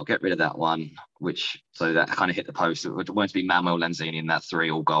 Okay, I'll get rid of that one, so that kind of hit the post. It won't be Manuel Lanzini in that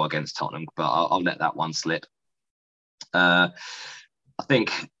 3-all goal against Tottenham, but I'll let that one slip. I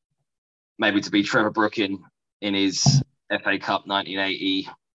think maybe to be Trevor Brooking in his FA Cup 1980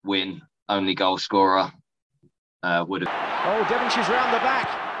 win, only goal scorer would have. Oh, Devonshire's round the back.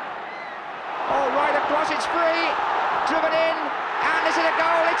 Oh, right across, it's free. Driven in, and is it a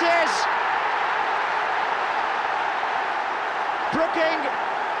goal? It is. Brooking.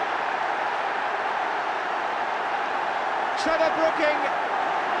 Trevor Brooking.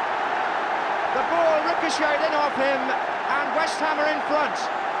 The ball ricocheted in off him, and West Ham are in front.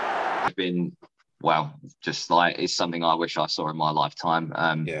 It's been, just like, it's something I wish I saw in my lifetime.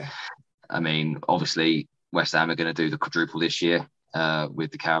 I mean, obviously, West Ham are going to do the quadruple this year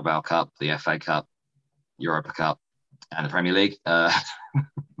with the Carabao Cup, the FA Cup, Europa Cup, and the Premier League.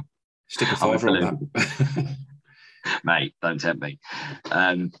 Stick a fiver on that. Mate, don't tempt me.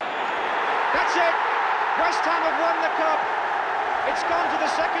 That's it. West Ham have won the cup. It's gone to the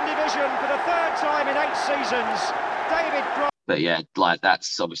second division for the 3rd time in 8 seasons. David Cross. But yeah, like,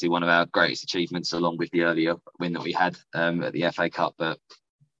 that's obviously one of our greatest achievements, along with the earlier win that we had at the FA Cup. And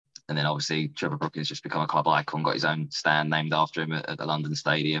then obviously Trevor Brooking's just become a club icon, got his own stand named after him at the London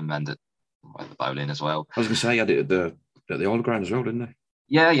Stadium and at the Boleyn as well. I was going to say, he had it at the Old Ground as well, didn't he?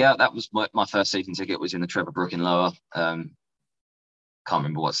 Yeah, that was my first season ticket, was in the Trevor Brooking lower. Can't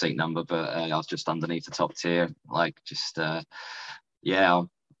remember what seat number, but I was just underneath the top tier. Like, I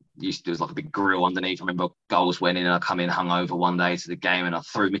used to do like a big grill underneath. I remember goals went in and I come in hungover one day to the game and I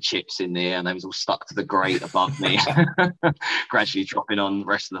threw my chips in there and they was all stuck to the grate above me, gradually dropping on the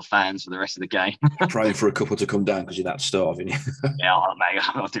rest of the fans for the rest of the game. Praying for a couple to come down because you're that starving. Yeah, mate,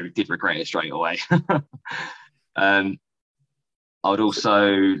 I did regret it straight away. I would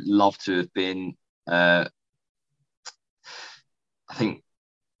also love to have been, I think,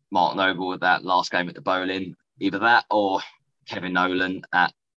 Mark Noble at that last game at the Boleyn. Either that or Kevin Nolan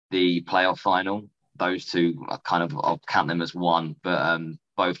at the playoff final. Those two, I'll count them as one, but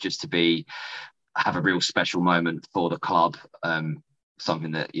both just to have a real special moment for the club.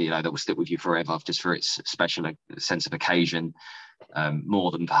 Something that, that will stick with you forever, just for its special sense of occasion, more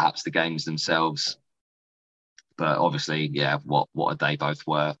than perhaps the games themselves. But obviously, what a day both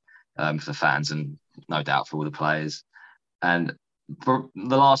were for fans and no doubt for all the players. And for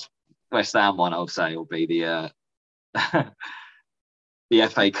the last West Ham one, I would say, will be the the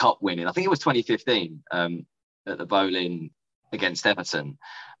FA Cup winning. I think it was 2015 at the Boleyn against Everton.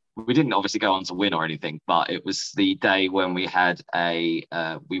 We didn't obviously go on to win or anything, but it was the day when we had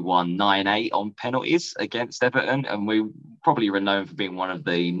we won 9-8 on penalties against Everton, and we probably were known for being one of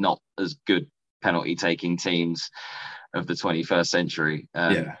the not as good penalty taking teams of the 21st century.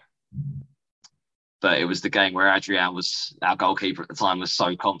 But it was the game where Adrian, our goalkeeper at the time, was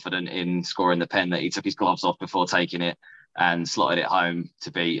so confident in scoring the pen that he took his gloves off before taking it and slotted it home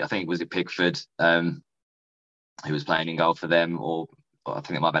to beat, I think it was Pickford, who was playing in goal for them, or I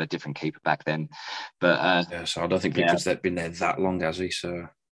think it might have had a different keeper back then. But so I don't think Pickford's been there that long, has he? So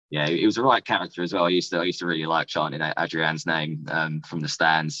yeah, he was the right character as well. I used to really like chanting Adrian's name from the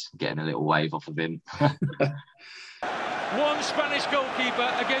stands, getting a little wave off of him. one Spanish goalkeeper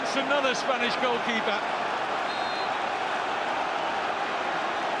against another Spanish goalkeeper.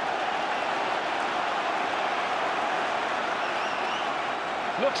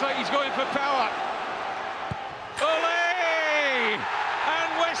 Looks like he's going for power. Ole! And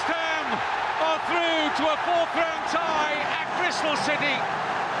West Ham are through to a fourth-round tie at Bristol City.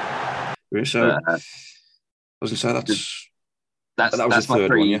 So, I was going to say that was the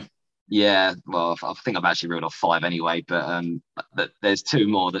third one, yeah. Yeah, well, I think I've actually reeled off 5 anyway, but there's 2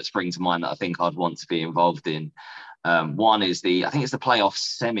 more that spring to mind that I think I'd want to be involved in. One is I think it's the playoff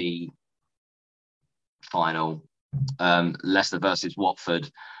semi-final, Leicester versus Watford,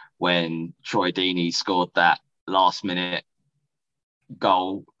 when Troy Deeney scored that last-minute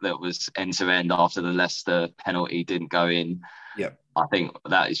goal that was end-to-end after the Leicester penalty didn't go in. Yep. I think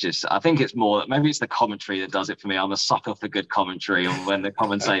it's more, maybe it's the commentary that does it for me. I'm a sucker for good commentary on when the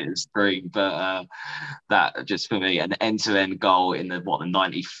commentators scream, but that just for me, an end-to-end goal in the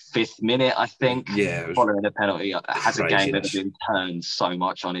 95th minute, I think. Yeah. Following a penalty, has a game that has been turned so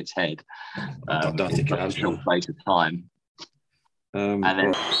much on its head. I don't think it has. A short space of time. And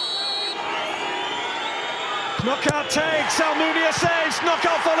then Knockout takes, Almunia saves,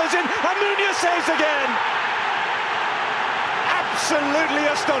 Knockout follows in, Almunia saves again. Absolutely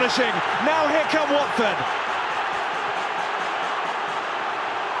astonishing. Now here come Watford.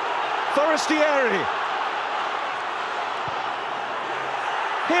 Forestieri.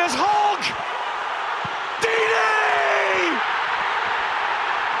 Here's Hogg.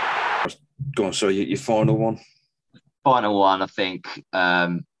 Deeney! Go on, so your final one? Final one, I think,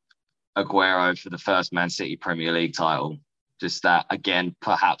 Aguero for the first Man City Premier League title. Just that, again,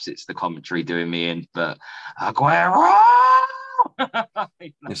 perhaps it's the commentary doing me in, but Aguero!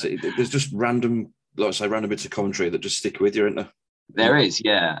 Yes, there's just random bits of commentary that just stick with you, isn't there? There is,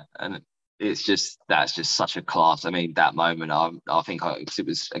 yeah. And that's just such a class. I mean, that moment, I think it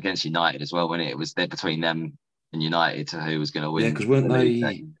was against United as well, when it was there between them and United to who was going to win. Yeah, because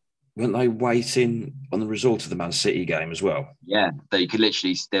weren't they waiting on the result of the Man City game as well? Yeah, they could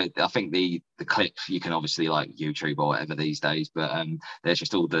literally. I think the clip, you can obviously like YouTube or whatever these days, but there's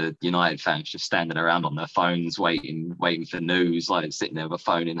just all the United fans just standing around on their phones, waiting for news, like sitting there with a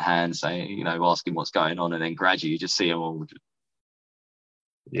phone in hand, saying, asking what's going on, and then gradually you just see them all.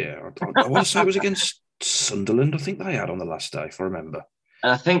 Yeah, I want to say it was against Sunderland. I think they had on the last day, if I remember.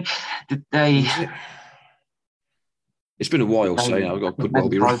 And I think did they. It's been a while, so I could well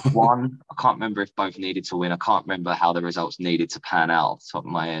be wrong. Won. I can't remember if both needed to win. I can't remember how the results needed to pan out off the top of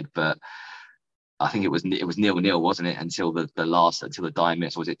my head, but I think it was 0-0, wasn't it? Until the dying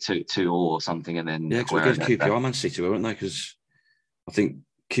minutes. Was it 2-2 or something? And then because against QPR, Man City, weren't they? Because I think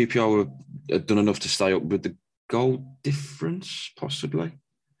QPR had done enough to stay up with the goal difference, possibly.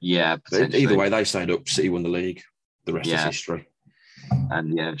 Yeah, but either way, they stayed up. City won the league. The rest is history.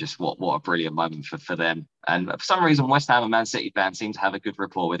 And yeah, just what a brilliant moment for them. And for some reason, West Ham and Man City fans seem to have a good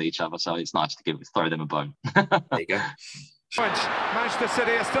rapport with each other, so it's nice to throw them a bone. There you go. Manchester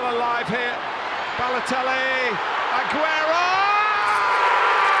City are still alive here. Balotelli, Aguero!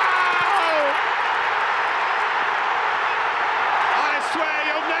 I swear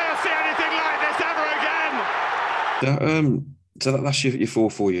you'll never see anything like this ever again. So that's your 4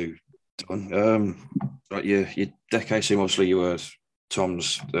 for you, Don. Right, your decade team, obviously you were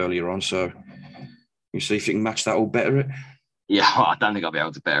Tom's earlier on, so you see if you can match that or better it. Yeah, I don't think I'll be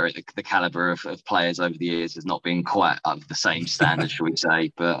able to better it. The calibre of players over the years has not been quite of the same standard, shall we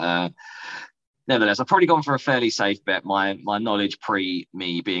say. But nevertheless, I've probably gone for a fairly safe bet. My knowledge pre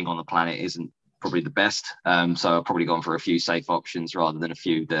me being on the planet isn't probably the best. So I've probably gone for a few safe options rather than a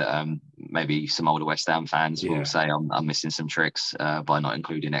few that maybe some older West Ham fans will say I'm missing some tricks by not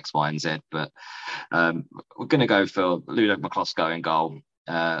including X, Y, and Z. But we're going to go for Ludo McCloskey in goal.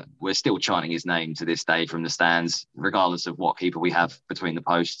 We're still chanting his name to this day from the stands, regardless of what keeper we have between the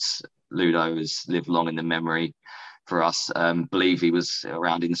posts. Ludo has lived long in the memory for us. Believe he was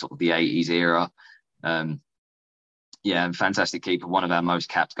around in sort of the 80s era. And fantastic keeper, one of our most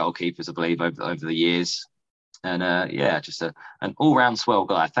capped goalkeepers, I believe, over the years. And just an all-round swell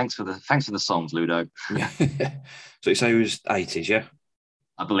guy. Thanks for the songs, Ludo. Yeah. So you say he was 80s, yeah?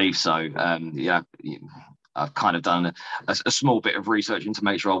 I believe so. I've kind of done a small bit of research to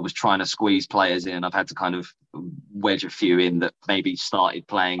make sure I was trying to squeeze players in. I've had to kind of wedge a few in that maybe started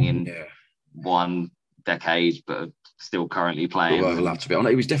playing in one decade, but are still currently playing. Well, overlapped a bit on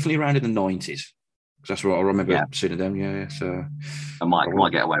it. He was definitely around in the 90s. That's what I remember seeing them. Yeah. So I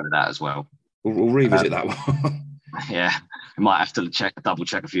might get away with that as well. We'll revisit that one. Yeah, we might have to double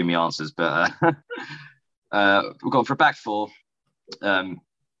check a few of my answers, but we've gone for a back 4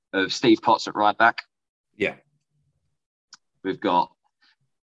 of Steve Potts at right back. Yeah. we've got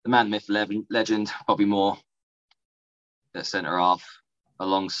the man, myth, legend, Bobby Moore at centre half,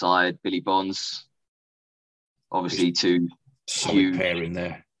 alongside Billy Bonds. Obviously, two Solid huge pairing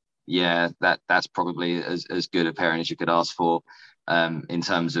there. Yeah, that's probably as good a pairing as you could ask for in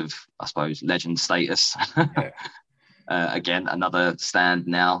terms of, I suppose, legend status. Yeah. Again, another stand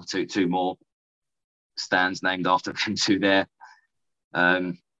now, two more stands named after them two there.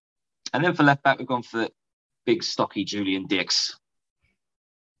 And then for left back, we've gone for big, stocky Julian Dix.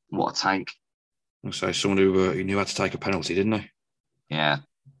 What a tank. So someone who knew how to take a penalty, didn't he? Yeah.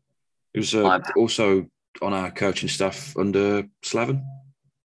 He was also on our coaching staff under Slaven.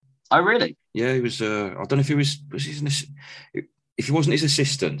 Oh, really? Yeah, he was. I don't know if he was if he wasn't his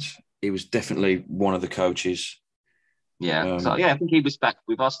assistant, he was definitely one of the coaches. Yeah. So yeah, I think he was back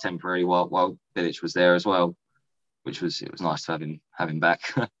with us temporarily while Bilic was there as well, it was nice to have him back.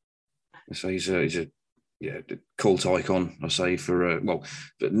 So he's a cult icon, I say, for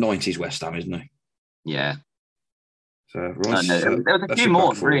the 90s West Ham, isn't he? Yeah. So right, there was a few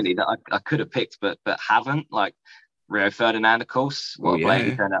more really that I could have picked, but haven't, like Rio Ferdinand, of course. What a player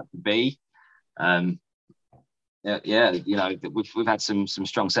he turned out to be. We've had some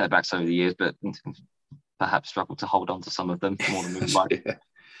strong setbacks over the years, but perhaps struggled to hold on to some of them more than we would like.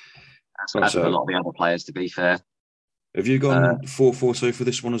 As with a lot of the other players, to be fair. Have you gone 4-4-2 for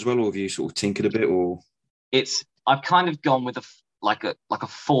this one as well, or have you sort of tinkered a bit? Or I've kind of gone with a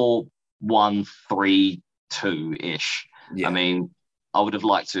 4-1-3-2 ish. Yeah. I mean, I would have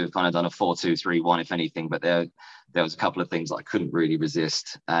liked to have kind of done a 4-2-3-1 if anything, but there was a couple of things that I couldn't really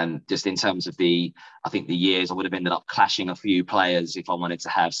resist. And just in terms of the years, I would have ended up clashing a few players if I wanted to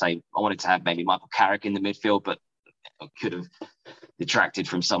have maybe Michael Carrick in the midfield, but I could have detracted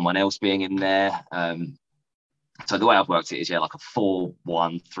from someone else being in there. So the way I've worked it is, like a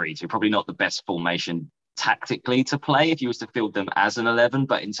 4-1-3-2, probably not the best formation tactically to play if you was to field them as an 11,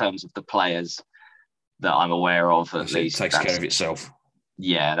 but in terms of the players that I'm aware of, at least. It takes care of itself.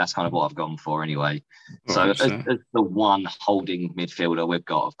 Yeah, that's kind of what I've gone for anyway. So as the one holding midfielder we've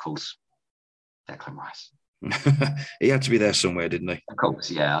got, of course, Declan Rice. He had to be there somewhere, didn't he? Of course,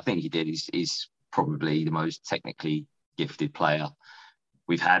 yeah. I think he did. He's probably the most technically gifted player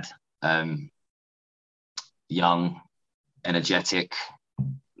we've had. Young, energetic.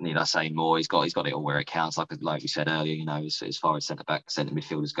 Need I say more? He's got it all where it counts. Like we said earlier, as far as centre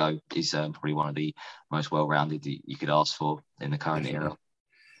midfielders go, he's probably one of the most well-rounded you could ask for in the current era.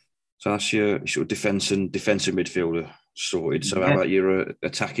 So that's your sort of defensive midfielder sorted. So how about your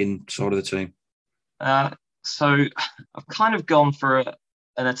attacking side of the team? So I've kind of gone for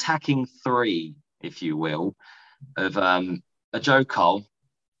an attacking three, if you will, of a Joe Cole.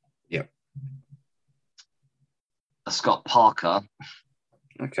 Yep. A Scott Parker.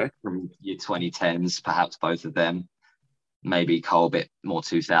 Okay. From your 2010s, perhaps both of them. Maybe Cole a bit more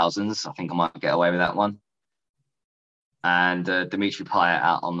 2000s. I think I might get away with that one. And Dimitri Payet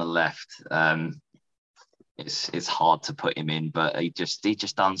out on the left. It's hard to put him in, but he just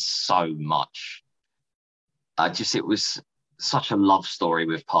done so much. It was such a love story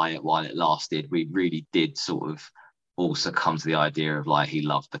with Payet while it lasted. We really did sort of all succumb to the idea of like he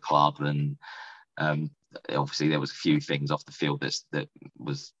loved the club, and obviously there was a few things off the field that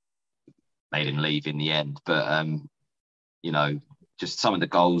was made him leave in the end. But just some of the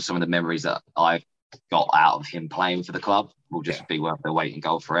goals, some of the memories that I've got out of him playing for the club will just be worth their weight in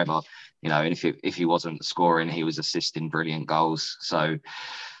gold forever. And if he wasn't scoring, he was assisting brilliant goals. So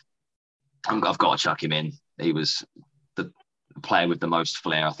I've got to chuck him in. He was the player with the most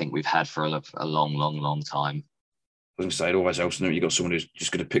flair I think we've had for a long, long, long time. I was going to say, it always helps, you've got someone who's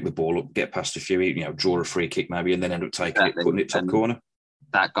just going to pick the ball up, get past a few, draw a free kick maybe, and then end up taking it, putting it top corner.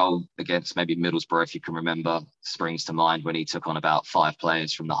 That goal against maybe Middlesbrough, if you can remember, springs to mind when he took on about 5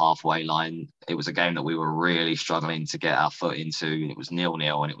 players from the halfway line. It was a game that we were really struggling to get our foot into. It was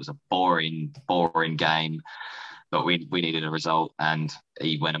 0-0 and it was a boring, boring game, but we needed a result, and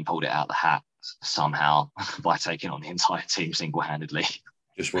he went and pulled it out the hat somehow by taking on the entire team single-handedly.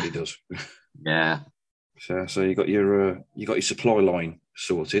 Just what he does. Yeah. So you got your supply line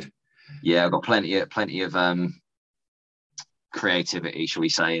sorted. Yeah, I've got plenty of creativity, shall we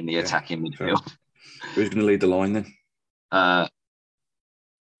say, in the attacking midfield. Who's going to lead the line then? How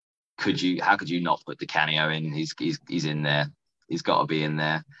could you not put Di Canio in? He's in there. He's got to be in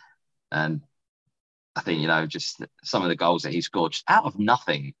there. And I think, just some of the goals that he scored just out of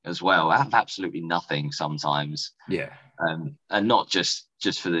nothing as well, out of absolutely nothing sometimes. Yeah. And not just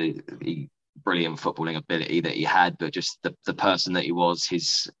for the brilliant footballing ability that he had, but just the person that he was,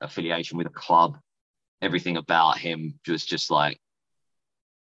 his affiliation with the club, everything about him was just like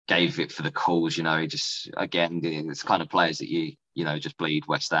gave it for the cause. He just, again, it's kind of players that just bleed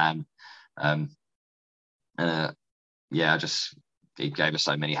West Ham. He gave us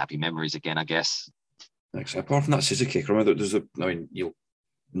so many happy memories again, I guess. Thanks. Apart from that scissor kick, I remember you'll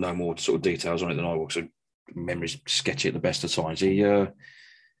know more sort of details on it than I will, so memories sketchy at the best of times. The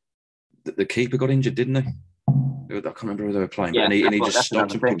keeper got injured, didn't he? I can't remember who they were playing, but he just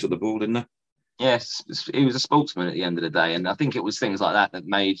stopped and picked up the ball, didn't he? Yes, he was a sportsman at the end of the day, and I think it was things like that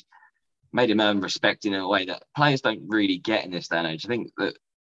made him earn respect in a way that players don't really get in this day and age. I think that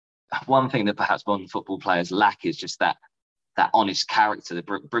one thing that perhaps modern football players lack is just that honest character,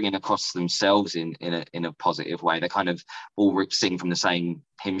 they're bringing across themselves in a positive way. They kind of all sing from the same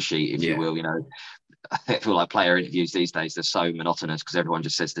hymn sheet, if you will. I feel like player interviews these days, they're so monotonous because everyone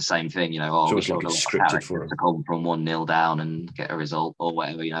just says the same thing. So it's like it's scripted for them to come from 1-0 down and get a result or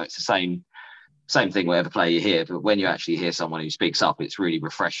whatever. It's the same thing whatever player you hear, but when you actually hear someone who speaks up, it's really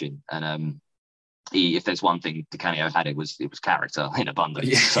refreshing. And if there's one thing Di Canio had, it was character in abundance.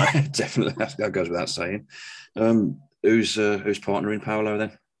 Yeah, so. Definitely, that goes without saying. Who's partnering Paolo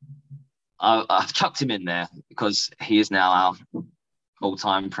then? I've chucked him in there because he is now our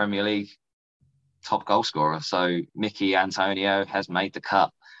all-time Premier League top goal scorer. So Mickey Antonio has made the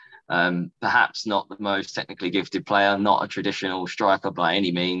cut. Perhaps not the most technically gifted player, not a traditional striker by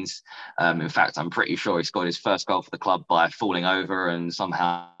any means. In fact, I'm pretty sure he scored his first goal for the club by falling over and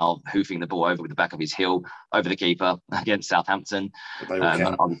somehow hoofing the ball over with the back of his heel over the keeper against Southampton. They all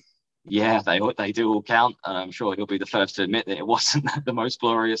count. Yeah, they do all count. And I'm sure he'll be the first to admit that it wasn't the most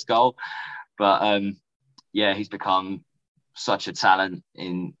glorious goal. But he's become such a talent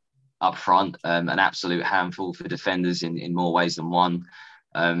up front, an absolute handful for defenders in more ways than one.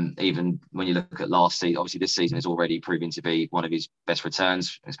 Even when you look at last season, obviously this season is already proving to be one of his best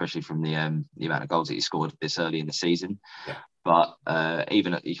returns, especially from the amount of goals that he scored this early in the season. Yeah. But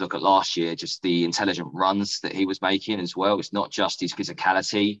even if you look at last year, just the intelligent runs that he was making as well. It's not just his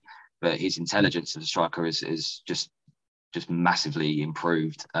physicality, but his intelligence as a striker is just massively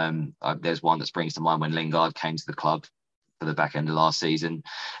improved. There's one that springs to mind when Lingard came to the club for the back end of last season,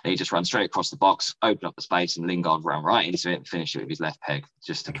 and he just ran straight across the box, opened up the space, and Lingard ran right into it and finished it with his left peg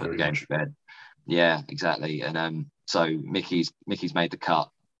just to put the game to bed. Yeah, exactly. And so Mickey's made the cut.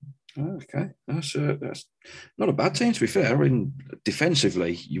 Okay, that's not a bad team, to be fair. I mean,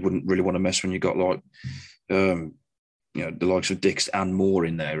 defensively, you wouldn't really want to mess when you got like the likes of Dix and Moore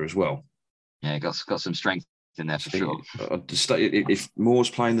in there as well. Yeah, got some strength in there for sure. If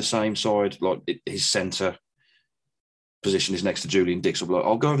Moore's playing the same side, like his centre position is next to Julian Dix,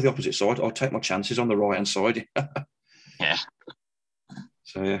 I'll go over the opposite side. I'll take my chances on the right hand side. Yeah.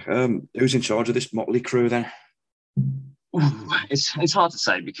 So who's in charge of this motley crew then? It's hard to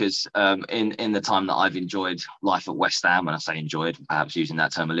say because in the time that I've enjoyed life at West Ham, and I say enjoyed, perhaps using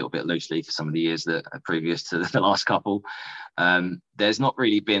that term a little bit loosely for some of the years that are previous to the last couple, there's not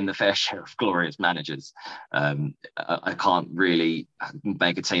really been the fair share of glorious managers. I can't really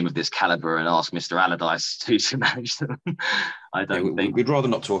make a team of this calibre and ask Mr. Allardyce to manage them. I don't think. We'd rather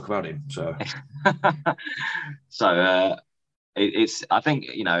not talk about him. So. It's I think,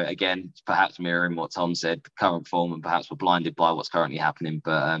 again, perhaps mirroring what Tom said, current form, and perhaps we're blinded by what's currently happening.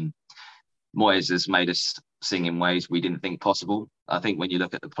 But Moyes has made us sing in ways we didn't think possible. I think when you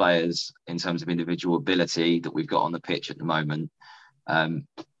look at the players in terms of individual ability that we've got on the pitch at the moment,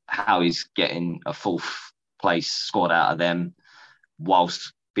 how he's getting a fourth place squad out of them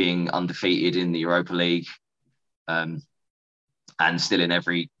whilst being undefeated in the Europa League, and still in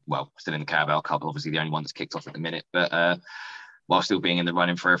the Carabao Cup, obviously the only one that's kicked off at the minute, but while still being in the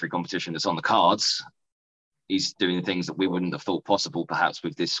running for every competition that's on the cards, he's doing things that we wouldn't have thought possible, perhaps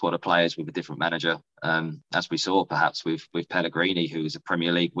with this squad of players with a different manager, as we saw perhaps with Pellegrini, who is a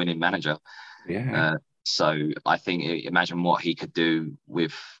Premier League winning manager. Yeah. So I think imagine what he could do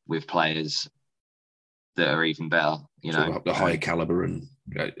with players that are even better. The higher calibre, and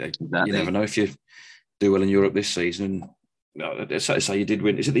exactly. You never know if you do well in Europe this season. Say you did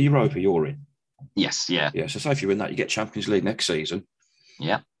win. Is it the Europa you're in? Yes, yeah. Yeah, so say if you win that, you get Champions League next season.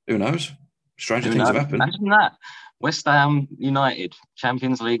 Yeah. Who knows? Stranger things have happened. Imagine that. West Ham United,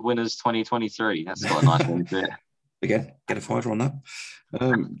 Champions League winners 2023. That's got a nice one to it. Again, get a fiver on that.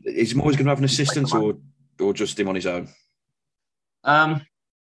 Is Moyes going to have an assistant or just him on his own? Let's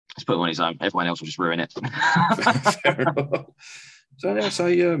put him on his own. Everyone else will just ruin it. Fair enough. So I'll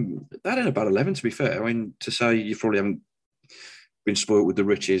say that ain't a bad 11, to be fair. I mean, to say you probably haven't been spoilt with the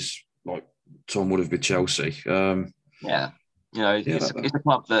riches like Tom would have with Chelsea. Yeah. It's a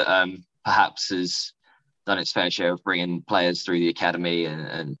club that perhaps has done its fair share of bringing players through the academy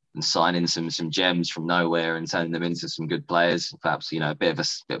and signing some gems from nowhere and turning them into some good players. Perhaps, a bit of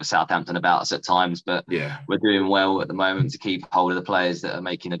a Southampton about us at times, but we're doing well at the moment to keep hold of the players that are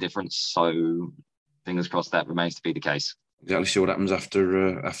making a difference. So fingers crossed that remains to be the case. Exactly. See what happens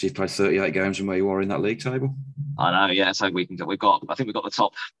after you've played 38 games and where you are in that league table. I know, yeah. So I think we've got the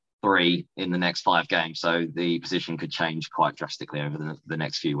top 3 in the next 5 games. So the position could change quite drastically over the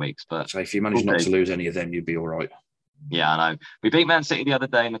next few weeks. But so if you manage not to lose any of them, you'd be all right. Yeah, I know. We beat Man City the other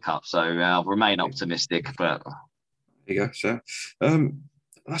day in the cup, so I'll remain optimistic. But there you go. So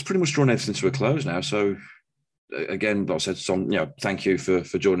that's pretty much drawn everything to a close now. So again, like I said, Tom, thank you for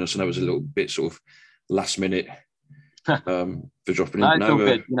joining us. I know it was a little bit sort of last minute. For dropping in. It's all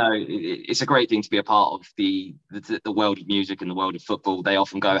good. It's a great thing to be a part of the world of music and the world of football. They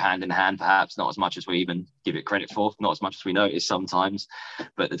often go hand in hand, perhaps not as much as we even give it credit for, not as much as we notice sometimes,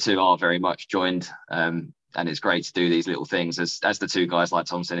 but the two are very much joined. And it's great to do these little things as the two guys, like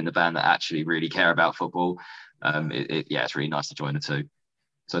Tom said, in the band that actually really care about football. It's really nice to join the two.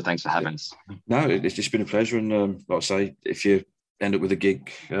 So thanks for having us. No, it's just been a pleasure. And like I say, if you end up with a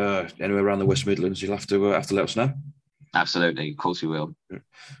gig anywhere around the West Midlands, you'll have to let us know. Absolutely, of course we will.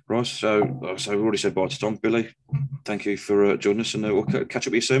 Right, so we've already said bye to Tom. Billy, thank you for joining us, and we'll catch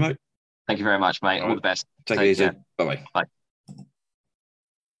up with you soon, mate. Thank you very much, mate. All the best. Take it easy. Bye-bye. Bye.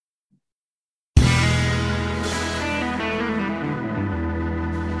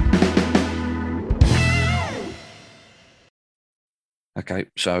 Okay,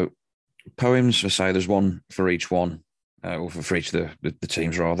 so poems, I say there's one for each one, or for each of the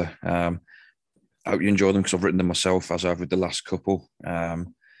teams, rather. I hope you enjoy them because I've written them myself, as I've with the last couple. The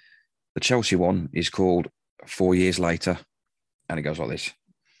Chelsea one is called 4 Years Later, and it goes like this.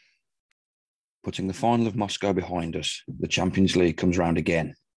 Putting the final of Moscow behind us, the Champions League comes round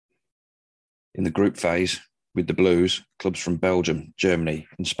again. In the group phase, with the Blues, clubs from Belgium, Germany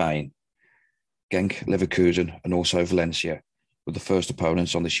and Spain, Genk, Leverkusen and also Valencia were the first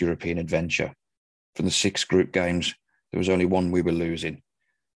opponents on this European adventure. From the 6 group games, there was only one we were losing.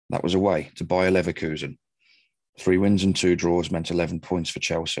 That was away to Bayer Leverkusen. 3 wins and 2 draws meant 11 points for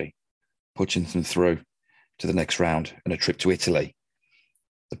Chelsea, pushing them through to the next round and a trip to Italy.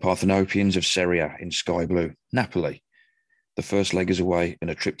 The Parthenopeans of Serie A in sky blue, Napoli. The first leg is away and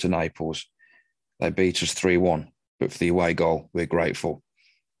a trip to Naples. They beat us 3-1, but for the away goal, we're grateful.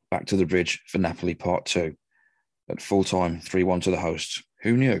 Back to the bridge for Napoli Part 2. At full time, 3-1 to the hosts.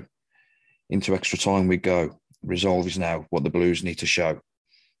 Who knew? Into extra time we go. Resolve is now what the Blues need to show.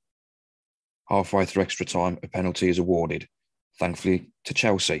 Halfway through extra time, a penalty is awarded. Thankfully to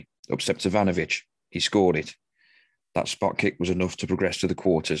Chelsea, up stepped Ivanovic. He scored it. That spot kick was enough to progress to the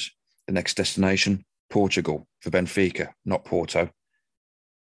quarters. The next destination, Portugal, for Benfica, not Porto.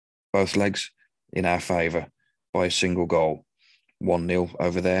 Both legs in our favour by a single goal. 1-0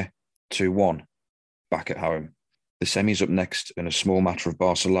 over there, 2-1 back at home. The semis up next in a small matter of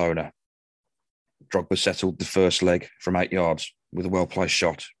Barcelona. Drogba settled the first leg from 8 yards with a well-placed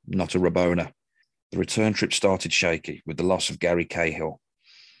shot, not a Rabona. The return trip started shaky with the loss of Gary Cahill.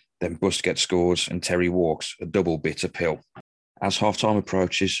 Then Busquets scores and Terry walks, a double bitter pill. As half-time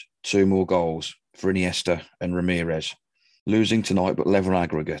approaches, 2 more goals for Iniesta and Ramirez. Losing tonight but level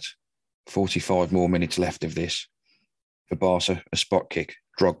aggregate. 45 more minutes left of this. For Barca, a spot kick.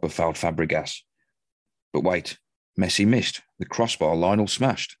 Drogba fouled Fabregas. But wait, Messi missed. The crossbar, Lionel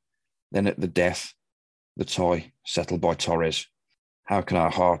smashed. Then at the death, the tie settled by Torres. How can our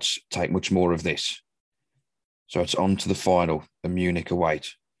hearts take much more of this? So it's on to the final, and Munich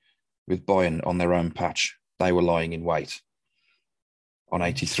await. With Bayern on their own patch, they were lying in wait. On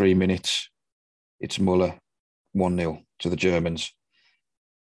 83 minutes, it's Muller, 1-0 to the Germans.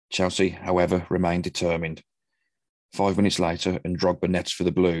 Chelsea, however, remained determined. 5 minutes later, and Drogba nets for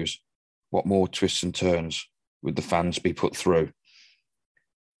the Blues. What more twists and turns would the fans be put through?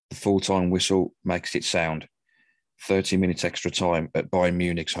 The full-time whistle makes it sound. 30 minutes extra time at Bayern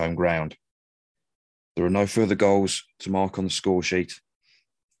Munich's home ground. There are no further goals to mark on the score sheet.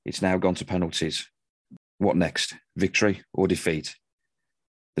 It's now gone to penalties. What next? Victory or defeat?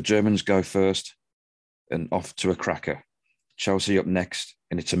 The Germans go first and off to a cracker. Chelsea up next,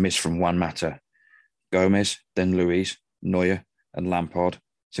 and it's a miss from Juan Mata. Gomez, then Luiz, Neuer and Lampard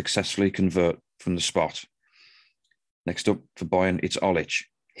successfully convert from the spot. Next up for Bayern, it's Olic.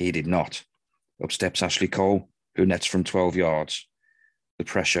 He did not. Up steps Ashley Cole, who nets from 12 yards. The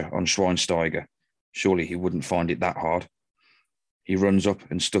pressure on Schweinsteiger. Surely he wouldn't find it that hard. He runs up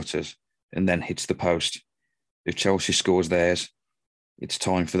and stutters and then hits the post. If Chelsea scores theirs, it's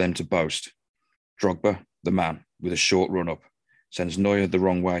time for them to boast. Drogba, the man, with a short run-up, sends Neuer the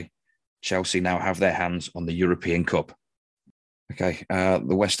wrong way Chelsea now have their hands on the European Cup. Okay,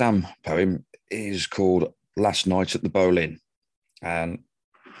 the West Ham poem is called Last Night at the Boleyn. And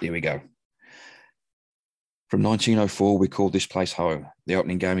here we go. From 1904, we called this place home. The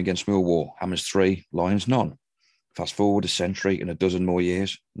opening game against Millwall, Hammers 3, Lions none. Fast forward a century and a dozen more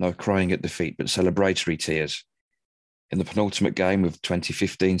years, no crying at defeat, but celebratory tears. In the penultimate game of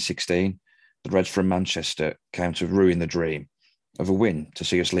 2015-16, the Reds from Manchester came to ruin the dream of a win to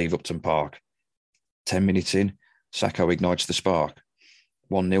see us leave Upton Park. 10 minutes in, Sacco ignites the spark.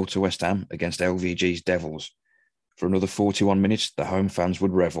 1-0 to West Ham against LVG's Devils. For another 41 minutes, the home fans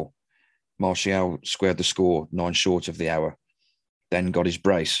would revel. Martial squared the score 9 short of the hour. Then got his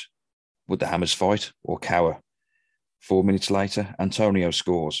brace. Would the Hammers fight or cower? 4 minutes later, Antonio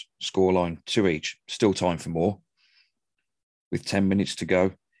scores. Scoreline 2 each. Still time for more. With 10 minutes to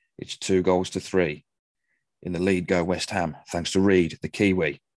go, it's 2-3. In the lead go West Ham, thanks to Reid, the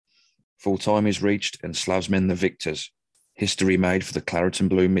Kiwi. Full time is reached and Slavs men the victors. History made for the Claret and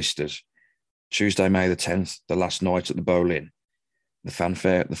Blue Misters. Tuesday, May the 10th, the last night at the Boleyn. The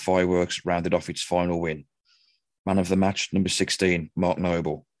fanfare, the fireworks rounded off its final win. Man of the match, number 16, Mark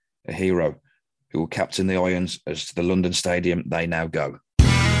Noble, a hero who will captain the Irons as to the London Stadium they now go.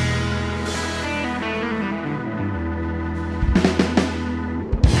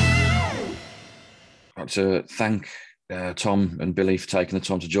 I'd like to thank Tom and Billy for taking the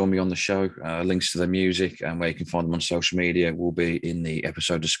time to join me on the show. Links to their music and where you can find them on social media will be in the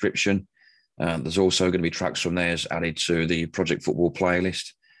episode description. There's also going to be tracks from theirs added to the Project Football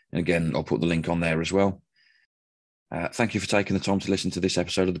playlist. And again, I'll put the link on there as well. Thank you for taking the time to listen to this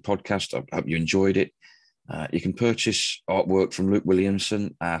episode of the podcast. I hope you enjoyed it. You can purchase artwork from Luke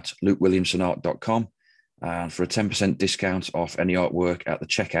Williamson at lukewilliamsonart.com. And for a 10% discount off any artwork at the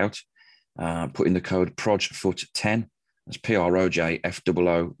checkout, put in the code PROJFOOT10. That's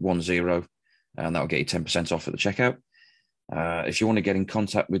PROJFOO10. And that'll get you 10% off at the checkout. If you want to get in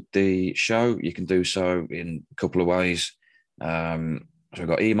contact with the show, you can do so in a couple of ways. So we've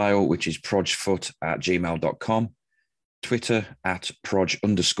got email, which is projfoot@gmail.com, Twitter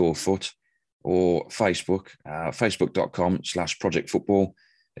 @proj_foot, or Facebook, facebook.com/projectfootball.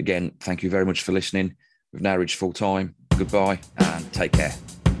 Again, thank you very much for listening. We've now reached full time. Goodbye and take care.